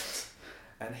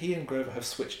 and he and Grover have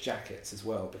switched jackets as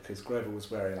well, because Grover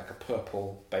was wearing like a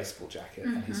purple baseball jacket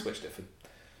and he switched it for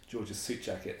George's suit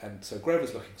jacket, and so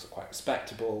Grover's looking quite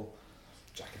respectable,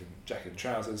 jacket and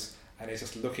trousers, and is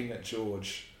just looking at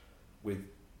George with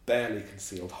barely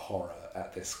concealed horror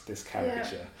at this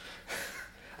caricature. Yeah.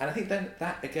 And I think then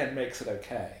that again makes it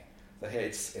okay. That here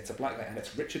it's a black guy, and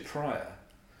it's Richard Pryor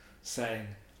saying,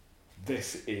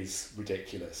 "This is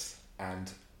ridiculous,"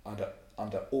 and under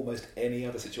almost any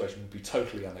other situation would be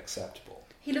totally unacceptable.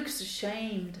 He looks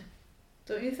ashamed,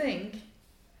 don't you think?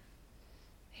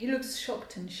 He looks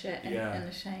shocked and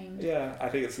ashamed. Yeah, I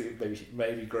think it's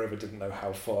maybe Grover didn't know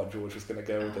how far George was going to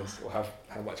go with this, or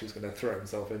how much he was going to throw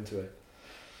himself into it.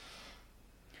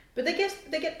 But they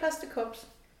get past the cops.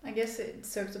 I guess it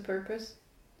serves a purpose.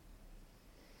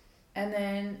 And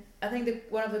then I think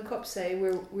one of the cops say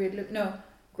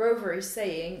Grover is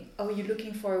saying, "Oh, you're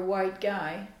looking for a white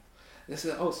guy." They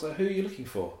say, "Oh, so who are you looking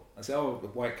for?" I say, "Oh, a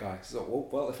white guy." So,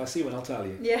 well, if I see one, I'll tell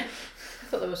you. Yeah, I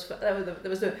thought that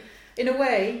was in a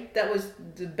way that was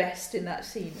the best in that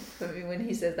scene for me when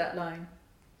he says that line.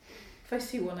 If I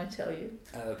see one, I tell you.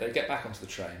 They get back onto the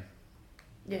train.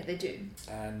 Yeah, they do.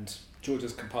 And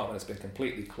George's compartment has been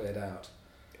completely cleared out.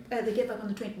 They get back on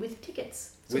the train with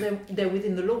tickets, so they're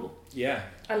within the law. Yeah,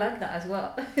 I like that as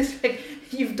well. It's like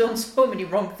you've done so many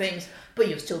wrong things, but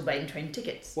you're still buying train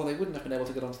tickets. Well, they wouldn't have been able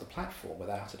to get onto the platform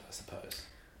without it, I suppose.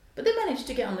 But they managed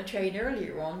to get on the train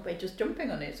earlier on by just jumping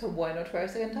on it, so why not try a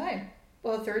second time?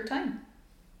 Or a third time?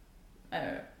 I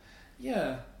don't know.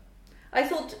 Yeah. I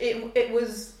thought it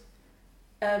was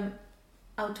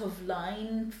out of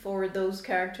line for those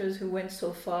characters who went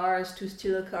so far as to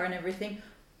steal a car and everything,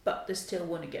 but they still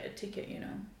want to get a ticket,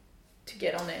 to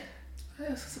get on it.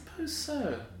 Yes, I suppose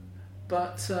so.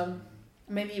 But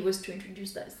maybe it was to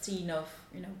introduce that scene of,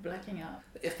 blacking out.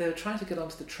 If they were trying to get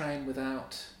onto the train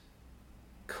without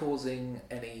causing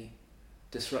any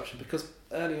disruption, because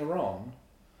earlier on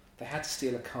they had to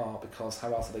steal a car because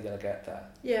how else are they going to get there?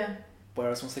 Yeah.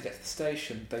 Whereas once they get to the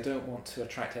station, they don't want to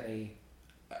attract any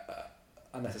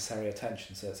unnecessary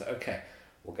attention. So it's like, okay,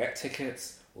 we'll get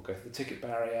tickets, we'll go through the ticket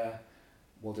barrier,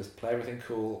 we'll just play everything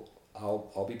cool.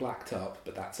 I'll be blacked up,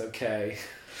 but that's okay.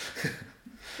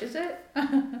 Is it?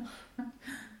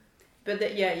 But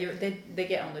they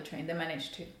get on the train. They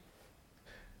manage to.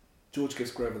 George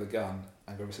gives Grover the gun,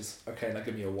 and Grover says, "Okay, now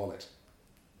give me your wallet."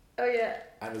 Oh yeah.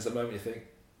 And there's a moment you think,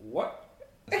 "What?"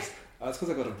 That's because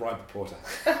I got to bribe the porter.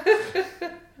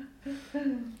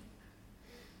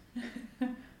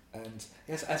 And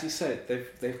yes, as you said,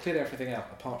 they've cleared everything out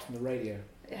apart from the radio.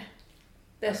 Yeah,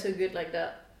 they're so good like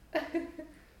that.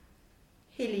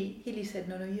 Healy said,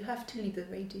 "No, you have to leave the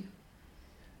radio."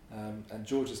 And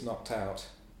George is knocked out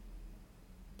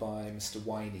by Mr.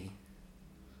 Winey.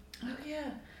 Oh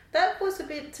yeah, that was a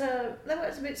bit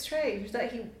strange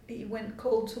that he went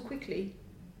cold so quickly.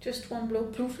 Just one blow,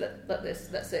 poof, like this.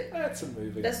 That's it. That's a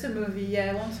movie. That's the movie.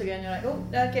 Yeah. Once again, you're like, oh,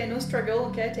 okay, no struggle.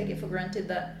 Okay, I take it for granted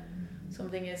that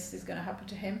something is going to happen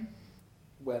to him.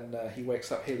 When he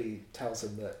wakes up, Hilly tells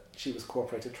him that she was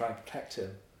cooperating to try and protect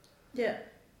him. Yeah.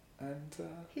 And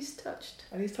he's touched.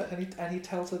 And he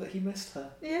tells her that he missed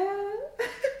her. Yeah.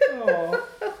 Aww.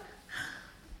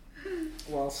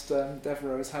 Whilst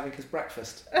Devereaux is having his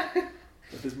breakfast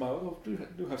with his mum. Oh, do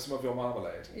have some of your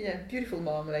marmalade. Yeah, beautiful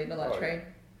marmalade on that train. Yeah.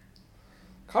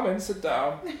 Come in, sit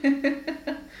down.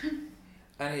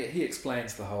 And he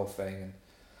explains the whole thing,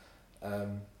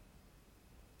 and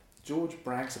George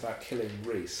brags about killing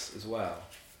Reese as well,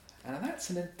 and that's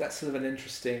sort of an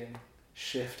interesting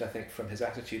shift, I think, from his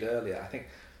attitude earlier. I think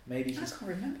maybe I can't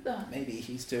remember that. Maybe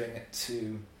he's doing it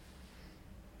to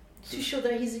show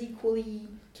that he's equally,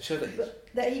 to show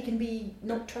that he can be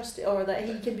not trusted, or that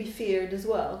he can be feared as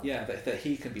well. Yeah, that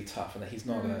he can be tough, and that he's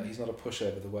not a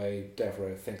pushover the way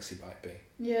Devereaux thinks he might be.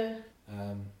 Yeah.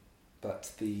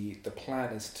 But the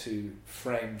plan is to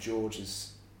frame George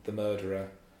as the murderer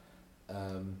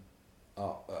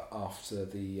after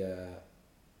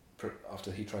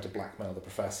he tried to blackmail the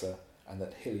professor, and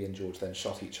that Hilly and George then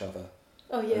shot each other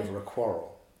over a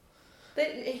quarrel.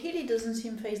 Hilly doesn't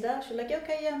seem phased out. She's like,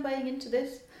 okay, yeah, I'm buying into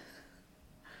this.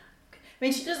 I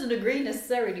mean, she doesn't agree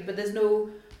necessarily, but there's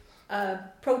no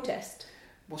protest.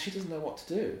 Well, she doesn't know what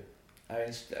to do. I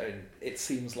mean, it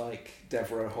seems like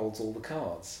Devereaux holds all the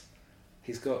cards.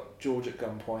 He's got George at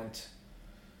gunpoint,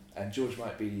 and George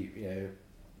might be,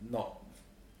 not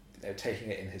taking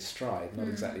it in his stride, not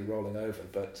exactly rolling over,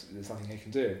 but there's nothing he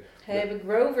can do. Hey, but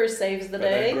Grover saves the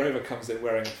day. Then Grover comes in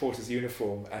wearing a porter's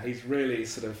uniform, and he's really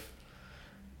sort of...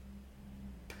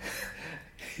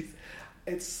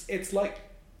 it's like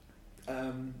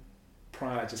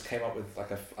Pryor just came up with like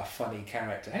a funny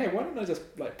character. Hey, why don't I just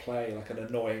play like an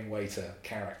annoying waiter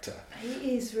character?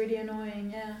 He is really annoying,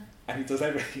 yeah. And he does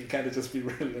everything he can to just be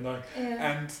really annoying.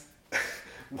 Yeah. And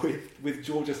with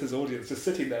George as his audience, just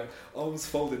sitting there, arms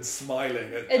folded,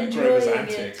 smiling at Enjoying Grover's it.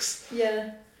 antics.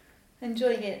 Yeah,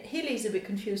 enjoying it. Healy's a bit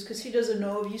confused because he doesn't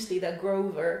know, obviously, that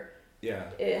Grover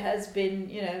has been,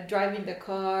 driving the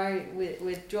car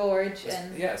with George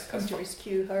and come to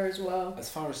rescue her as well. As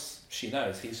far as she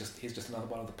knows, he's just another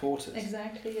one of the porters.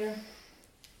 Exactly, yeah.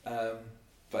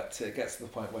 But it gets to the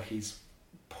point where he's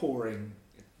pouring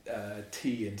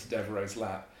tea into Devereaux's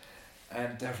lap,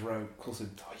 and Devereaux calls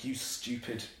him, "Oh, you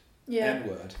stupid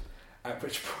N-word," at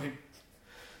which point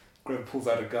Grover pulls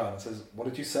out a gun and says, "What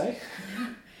did you say?"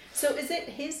 So is it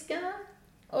his gun,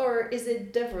 or is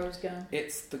it Devereaux's gun?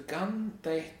 It's the gun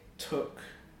they took.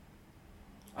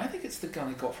 I think it's the gun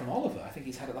he got from Oliver. I think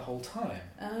he's had it the whole time.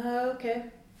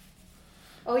 Okay.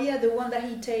 Oh yeah, the one that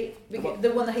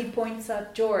the one that he points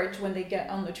at George when they get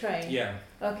on the train. Yeah.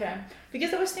 Okay.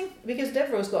 Because I was thinking, because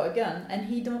Devereaux's got a gun, and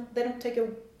they don't take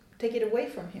it away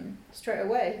from him straight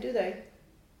away, do they?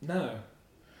 No.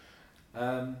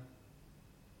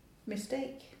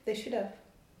 Mistake. They should have.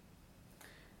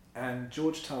 And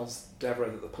George tells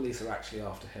Devereaux that the police are actually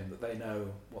after him, that they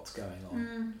know what's going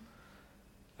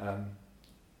on.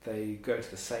 They go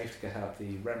to the safe to get out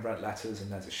the Rembrandt letters,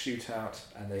 and there's a shootout,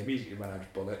 and they immediately run out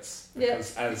of bullets.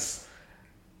 Because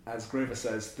as Grover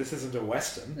says, this isn't a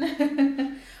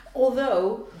Western.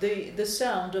 Although the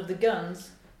sound of the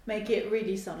guns make it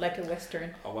really sound like a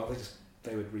Western. Oh well,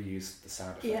 they would reuse the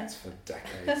sound effects for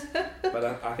decades. But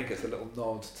I think it's a little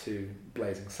nod to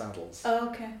Blazing Saddles. Oh,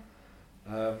 okay.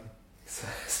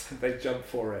 So they jump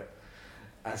for it.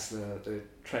 As the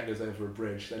train goes over a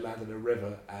bridge, they land in a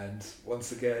river, and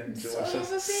once again, George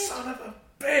says, "Son of a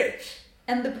bitch!"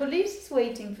 And the police is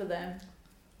waiting for them.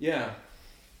 Yeah.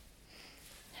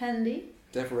 Handy.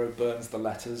 Devereaux burns the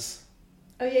letters.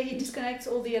 Oh yeah, he disconnects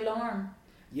all the alarm.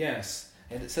 Yes,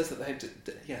 and it says that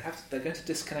they're going to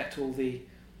disconnect all the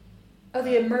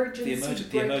the emergency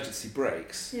the emergency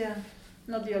brakes. Yeah,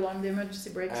 not the alarm, the emergency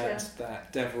brakes. And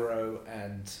that Devereaux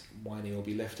and Winey will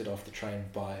be lifted off the train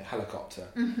by helicopter.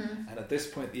 Mm-hmm. And at this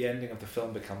point, the ending of the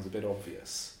film becomes a bit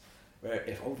obvious, where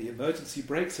if the emergency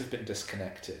brakes have been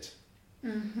disconnected,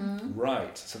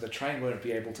 right, so the train won't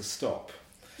be able to stop.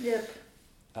 Yep.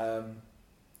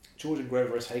 George and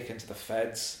Grover are taken to the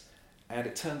feds, and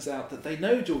it turns out that they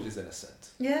know George is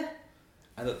innocent. Yeah.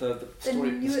 And that the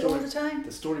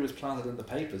story was planted in the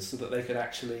papers so that they could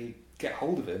actually get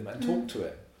hold of him and talk to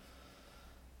him.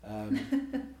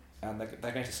 And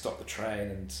they're going to stop the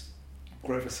train, and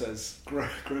Grover's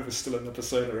still in the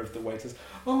persona of the waiters.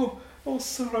 Oh,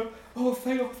 sir,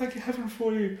 thank you heaven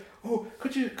for you. Oh,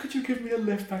 could you give me a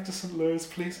lift back to St. Louis,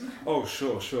 please? Oh,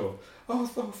 sure. Oh,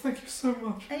 thank you so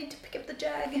much. I need to pick up the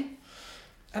Jag.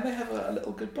 And they have a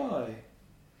little goodbye.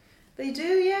 They do,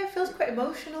 yeah. It feels quite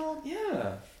emotional.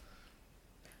 Yeah.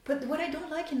 But what I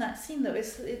don't like in that scene, though,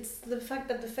 is it's the fact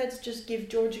that the feds just give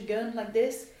George a gun like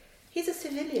this. He's a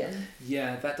civilian.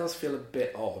 Yeah, that does feel a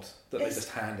bit odd that they just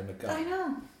hand him a gun. I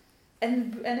know.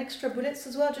 And extra bullets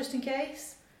as well, just in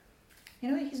case.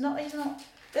 He's not.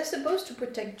 They're supposed to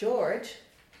protect George,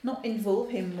 not involve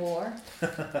him more.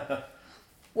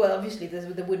 Well, obviously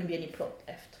there wouldn't be any plot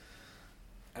left.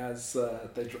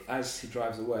 As he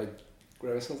drives away,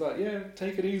 Grover says, like, "Yeah,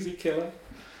 take it easy, killer.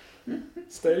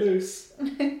 Stay loose."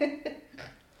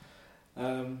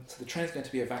 So the train's going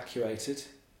to be evacuated,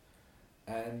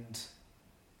 and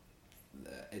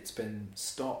it's been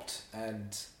stopped,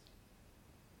 and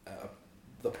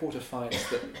the porter finds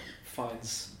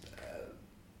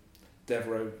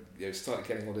Devereaux start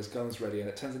getting all his guns ready, and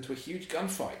it turns into a huge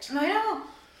gunfight. I know,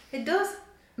 it does.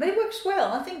 But it works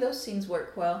well. I think those scenes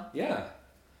work well. Yeah.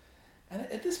 And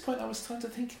at this point I was starting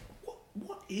to think,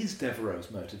 what is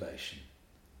Devereaux's motivation?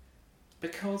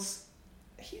 Because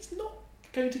he's not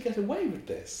going to get away with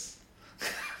this.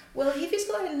 Well, if he's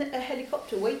got a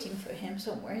helicopter waiting for him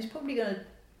somewhere, he's probably going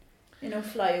to,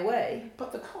 fly away.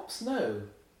 But the cops know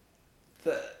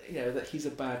that he's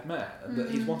a bad man and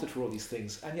that he's wanted for all these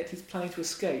things, and yet he's planning to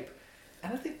escape.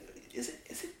 And I think, is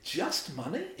it just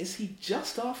money? Is he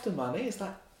just after money? Is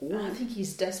that all? I think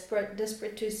he's desperate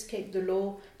to escape the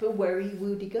law, but where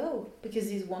would he go? Because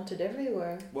he's wanted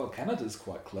everywhere. Well, Canada's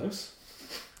quite close.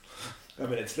 I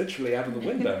mean, it's literally out of the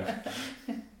window.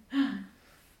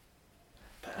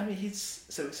 But I mean, it's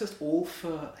just all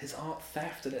for his art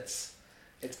theft, and it's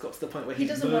got to the point where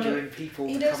he's murdering people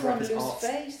to cover up his art. He doesn't want to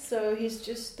lose face, so he's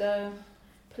just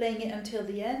playing it until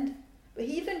the end. But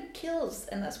he even kills,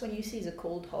 and that's when you see he's a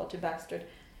cold-hearted bastard.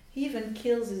 He even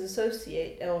kills his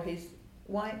associate, or his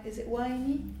is it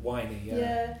Winey? Winey, yeah.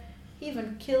 Yeah, he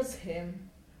even kills him,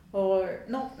 or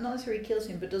not necessarily kills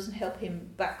him, but doesn't help him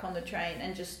back on the train,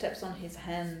 and just steps on his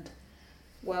hand.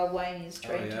 while Wayne is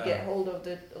trying to get hold of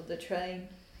the train,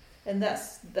 and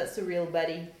that's the real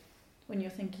baddie. When you're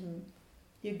thinking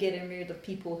you're getting rid of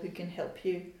people who can help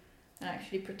you and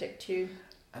actually protect you.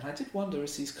 And I did wonder,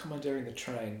 as he's commandeering the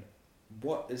train,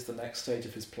 what is the next stage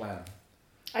of his plan?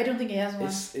 I don't think he has one.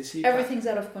 Is he Everything's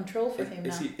out of control for him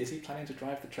now. Is he planning to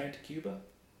drive the train to Cuba?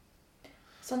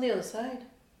 It's on the other side.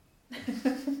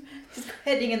 He's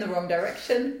heading in the wrong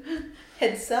direction.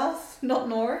 Head south, not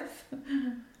north.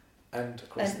 And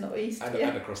across not east.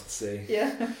 And across the sea.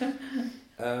 Yeah.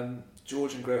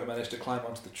 George and Grover manage to climb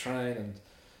onto the train,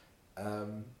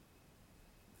 and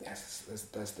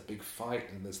there's the big fight,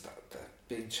 and they're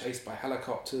being chased by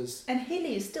helicopters. And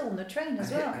Hilly is still on the train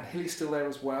as well. And Hilly's still there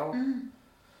as well. Mm.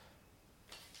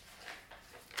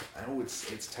 And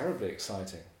it's terribly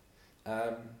exciting.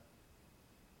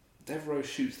 Devereaux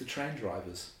shoots the train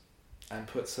drivers and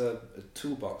puts a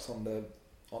toolbox on the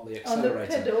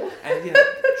accelerator. On the pedal. And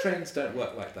trains don't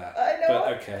work like that. I know.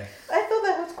 But okay. I thought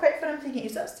that was quite fun. I'm thinking,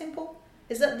 is that simple?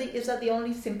 Is that the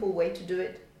only simple way to do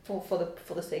it for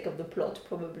the sake of the plot?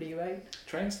 Probably, right?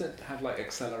 Trains don't have like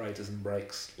accelerators and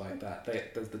brakes like that.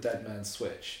 There's the dead man's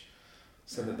switch,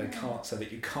 so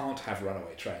that you can't have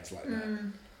runaway trains like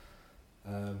that.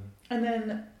 And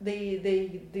then the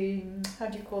how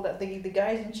do you call that? The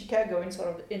guys in Chicago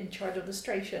in charge of the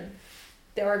station,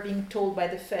 they are being told by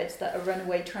the feds that a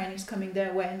runaway train is coming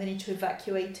their way and they need to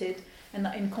evacuate it, and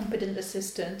that incompetent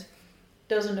assistant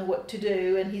doesn't know what to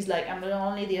do, and he's like, I'm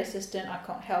only the assistant, I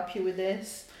can't help you with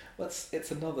this. Well,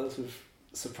 it's another sort of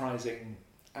surprising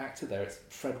actor there. It's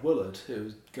Fred Willard,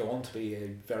 who go on to be a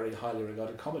very highly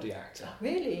regarded comedy actor. Oh,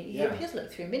 really? He appears like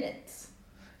 3 minutes.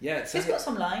 Yeah, he's got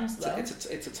some lines though.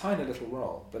 It's a tiny little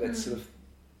role, but it's sort of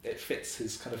it fits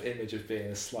his kind of image of being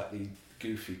a slightly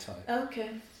goofy type. Okay.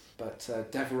 But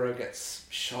Devereaux gets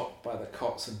shot by the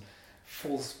cops and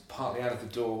falls partly out of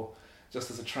the door just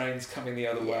as the train's coming the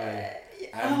other way.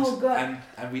 And, oh god!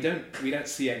 And we don't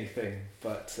see anything,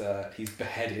 but he's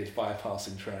beheaded by a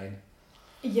passing train.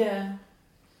 Yeah.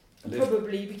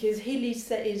 Probably because Hilly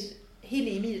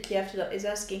immediately after that is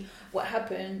asking what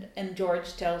happened, and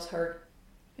George tells her,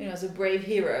 as a brave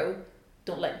hero,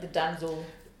 don't let the damsel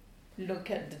look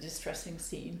at the distressing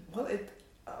scene. Well,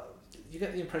 you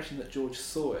get the impression that George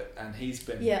saw it and he's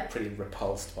been pretty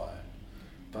repulsed by it.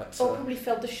 But probably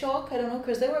felt the shock. I don't know,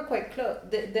 because they were quite close.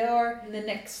 They are in the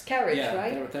next carriage,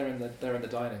 right? Yeah, they're in the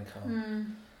dining car.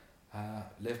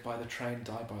 Live by the train,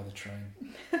 die by the train.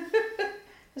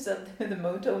 Is that the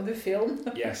motto of the film?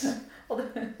 Yes.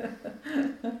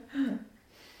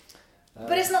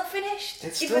 But it's not finished.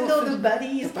 It's even though the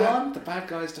baddie is gone. The bad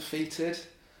guy's defeated,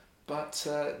 but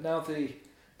now the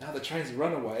train's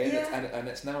run away, and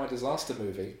it's now a disaster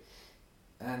movie,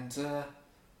 and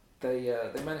they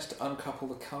manage to uncouple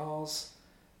the cars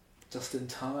just in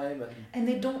time, and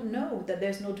they don't know that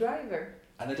there's no driver.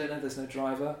 And they don't know there's no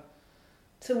driver.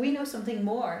 So we know something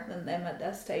more than them at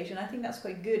that stage, and I think that's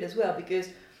quite good as well, because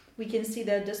we can see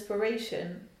their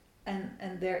desperation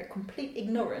and their complete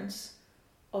ignorance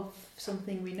of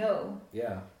something we know.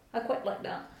 Yeah. I quite like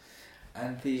that.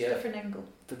 And the different angle.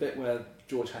 The bit where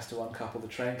George has to uncouple the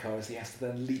train car is he has to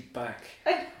then leap back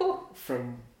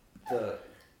from the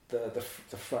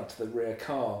front to the rear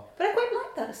car. But I quite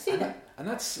like that scene. And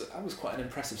that was quite an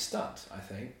impressive stunt, I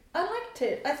think. I liked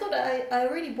it. I thought I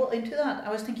really bought into that.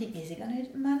 I was thinking, is he going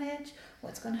to manage?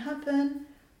 What's going to happen?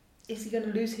 Is he going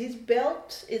to lose his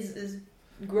belt? Is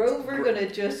Grover going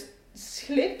to just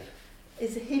slip?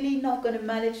 Is Hilly not going to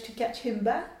manage to catch him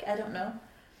back? I don't know.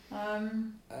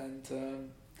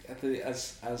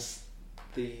 As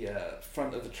the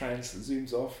front of the train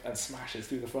zooms off and smashes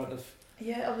through the front of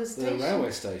the station. The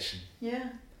railway station. Yeah.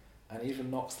 And even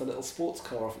knocks the little sports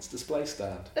car off its display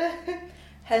stand.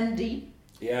 Handy.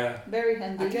 Yeah. Very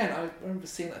handy. Again, I remember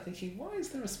seeing that thinking, why is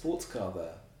there a sports car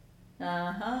there?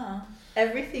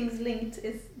 Everything's linked.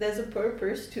 There's a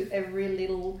purpose to every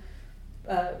little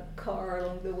car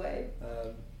along the way.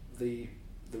 The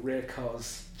rear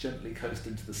cars gently coast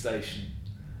into the station,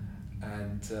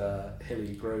 and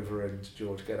Hilly, Grover, and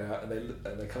George get out, and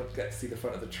they can't get to see the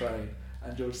front of the train.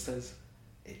 And George says,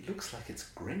 "It looks like it's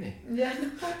grinning." Yeah,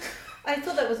 I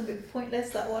thought that was a bit pointless.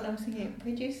 That one. I'm thinking,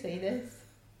 why'd you say this?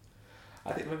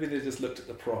 I think maybe they just looked at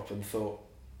the prop and thought,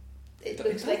 it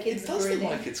looks like it's grinning. It does look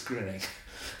like it's grinning.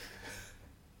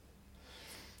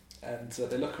 And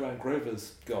they look around,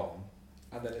 Grover's gone,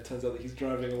 and then it turns out that he's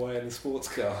driving away in the sports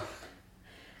car.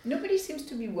 Nobody seems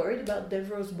to be worried about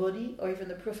Devereaux's body, or even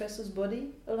the professor's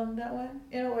body along that way,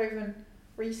 or even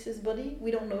Reese's body. We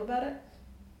don't know about it.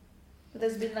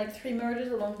 There's been like 3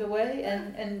 murders along the way,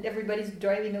 and everybody's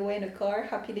driving away in a car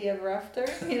happily ever after,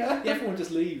 you know? Yeah, everyone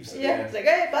just leaves. Yeah, it's like,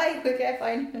 hey, bye, okay,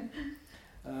 fine.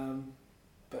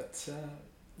 But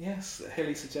yes,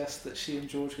 Hilly suggests that she and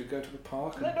George could go to the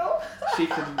park, I and know. he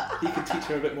can teach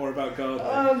her a bit more about gardening.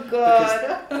 Oh,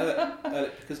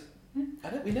 God. Because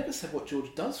we never said what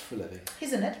George does for a living.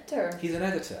 He's an editor. He's an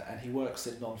editor, and he works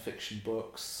in non-fiction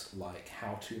books like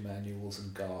how-to manuals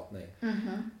and gardening.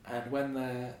 Mm-hmm. And when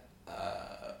they're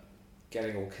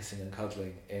getting all kissing and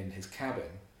cuddling in his cabin,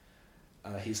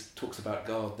 he talks about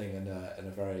gardening in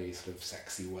a very sort of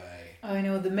sexy way. Oh, I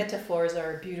know, the metaphors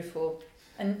are beautiful.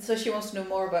 And so she wants to know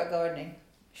more about gardening.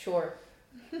 Sure.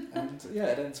 And yeah,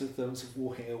 it ends with them sort of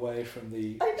walking away from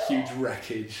the I know. huge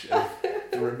wreckage of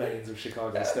the remains of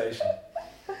Chicago Station.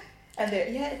 And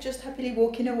they're, just happily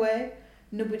walking away.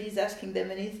 Nobody's asking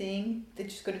them anything. They're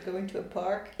just going to go into a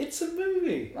park. It's a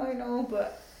movie. I know,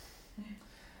 but...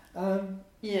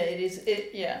 yeah, it is.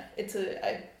 It's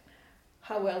a...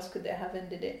 how else could they have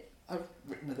ended it? I've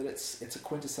written that it's a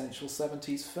quintessential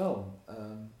 70s film.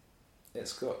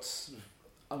 It's got sort of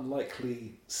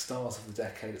unlikely stars of the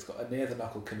decade. It's got a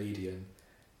near-the-knuckle comedian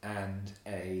and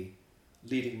a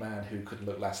leading man who couldn't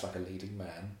look less like a leading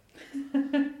man.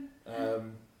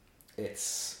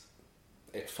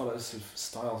 It follows sort of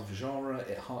styles of genre.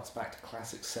 It harks back to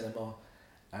classic cinema,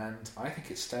 and I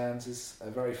think it stands as a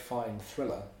very fine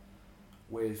thriller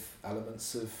with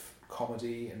elements of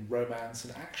comedy and romance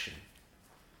and action.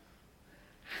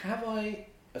 Have I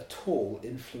at all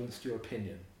influenced your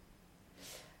opinion?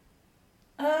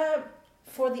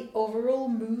 For the overall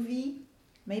movie,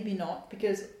 maybe not,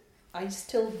 because I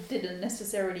still didn't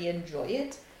necessarily enjoy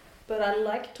it, but I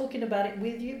like talking about it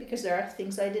with you because there are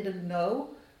things I didn't know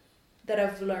that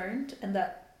I've learned, and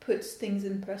that puts things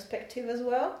in perspective as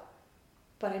well.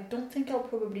 But I don't think I'll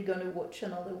probably going to watch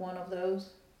another one of those.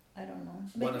 I don't know.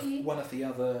 Maybe One of the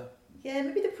other... Yeah,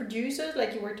 maybe the producers,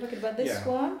 like you were talking about this Yeah.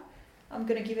 one. I'm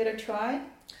going to give it a try.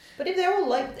 But if they're all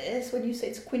like this, when you say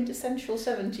it's quintessential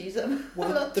 70s, I'm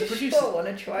not too sure I want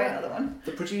to try another one.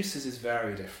 The Producers is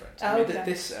very different. Oh, I mean,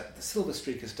 okay. The Silver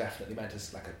Streak is definitely meant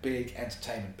as like a big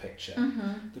entertainment picture.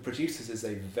 Mm-hmm. The Producers is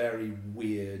a very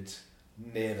weird,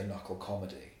 near-the-knuckle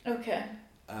comedy. Okay.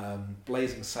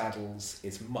 Blazing Saddles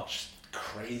is much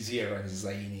crazier and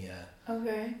zanier.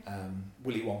 Okay.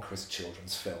 Willy Wonka is a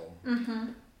children's film.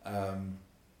 Mm-hmm.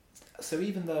 So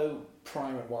even though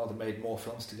Pryor and Wilder made more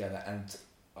films together, and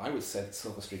I would say that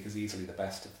Silver Streak is easily the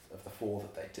best of the 4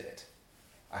 that they did.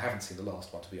 I haven't seen the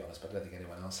last one, to be honest, but I don't think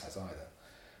anyone else has either.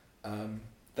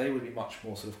 They would be much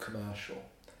more sort of commercial.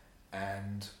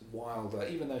 And Wilder,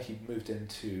 even though he moved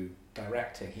into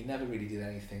directing, he never really did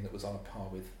anything that was on a par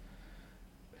with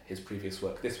his previous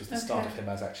work. This was the start of him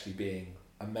as actually being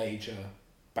a major,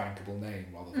 bankable name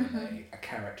rather than a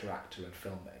character actor and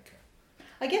filmmaker.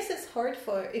 I guess it's hard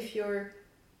for if you're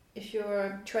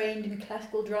trained in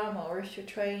classical drama, or if you're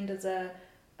trained to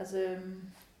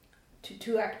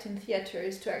act in theatre,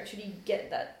 is to actually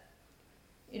get that,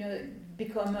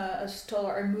 become a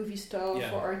star, a movie star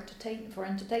for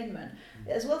entertainment.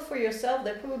 As well for yourself,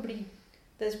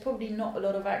 there's probably not a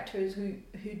lot of actors who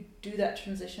do that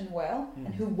transition well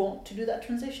and who want to do that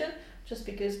transition just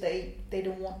because they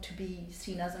don't want to be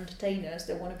seen as entertainers.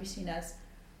 They want to be seen as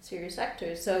serious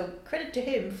actors. So credit to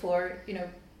him for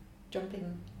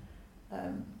jumping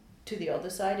to the other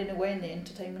side in a way, in the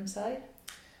entertainment side.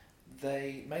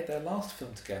 They made their last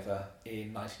film together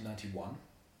in 1991.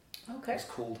 Okay. It was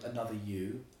called Another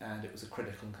You, and it was a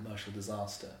critical and commercial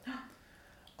disaster.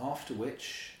 After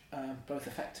which, both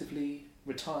effectively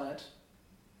retired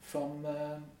from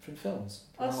films.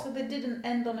 So they didn't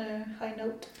end on a high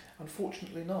note?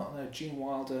 Unfortunately not. No, Gene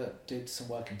Wilder did some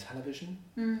work in television.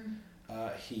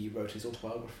 He wrote his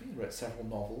autobiography, wrote several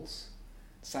novels.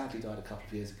 Sadly died a couple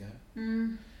of years ago.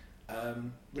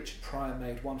 Richard Pryor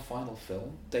made one final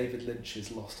film, David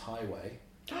Lynch's Lost Highway.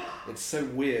 It's so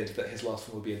weird that his last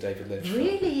film would be a David Lynch film.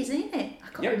 Really? He's in it? I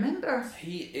can't remember.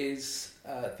 He is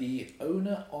the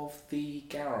owner of the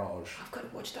garage. I've got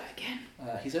to watch that again.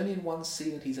 He's only in one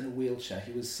scene and he's in a wheelchair.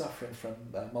 He was suffering from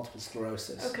multiple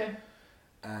sclerosis. Okay.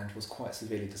 And was quite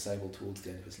severely disabled towards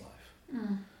the end of his life.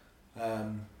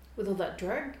 With all that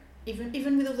drug?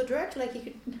 Even with all the drugs? Like he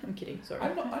could... I'm kidding, sorry.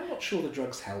 I'm not sure the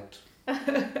drugs helped. With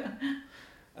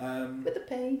the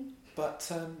pain.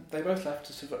 But they both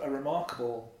left a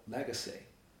remarkable legacy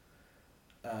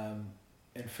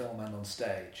in film and on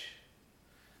stage.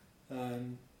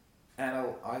 And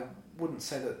I wouldn't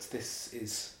say that this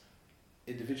is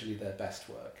individually their best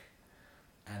work.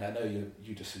 And I know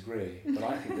you disagree, but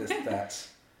I think that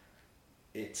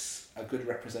it's a good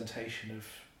representation of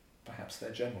perhaps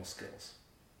their general skills.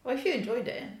 Well, if you enjoyed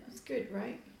it, that's good,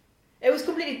 right? It was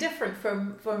completely different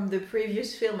from the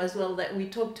previous film as well that we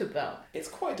talked about. It's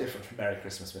quite different from Merry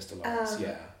Christmas, Mr. Lawrence,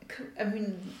 yeah. I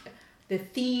mean, the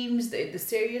themes, the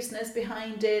seriousness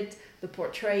behind it, the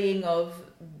portraying of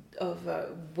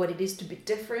what it is to be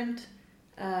different.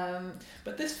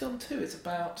 But this film too is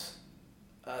about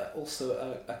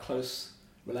also a close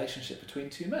relationship between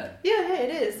two men. Yeah,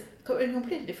 it is. In a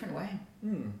completely different way.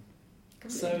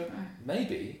 So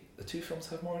maybe the two films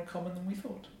have more in common than we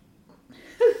thought.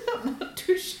 I'm not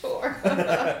too sure.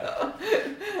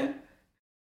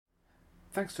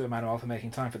 Thanks to Emmanuel for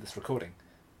making time for this recording.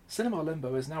 Cinema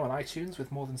Limbo is now on iTunes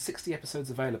with more than 60 episodes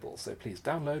available, so please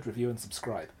download, review and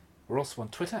subscribe. We're also on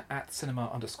Twitter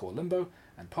 @cinema_limbo,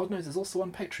 and Podnose is also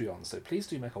on Patreon, so please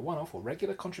do make a one-off or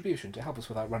regular contribution to help us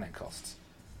with our running costs.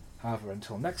 However,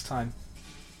 until next time,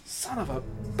 son of a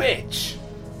bitch!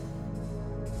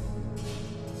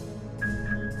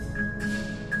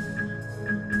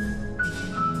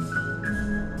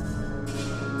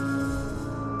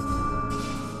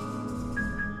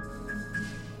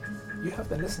 You have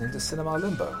been listening to Cinema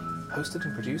Limbo, hosted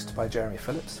and produced by Jeremy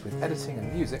Phillips, with editing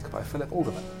and music by Philip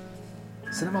Alderman.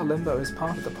 Cinema Limbo is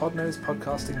part of the Podnose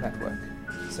Podcasting Network,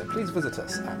 so please visit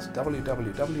us at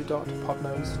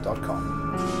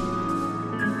www.podnose.com.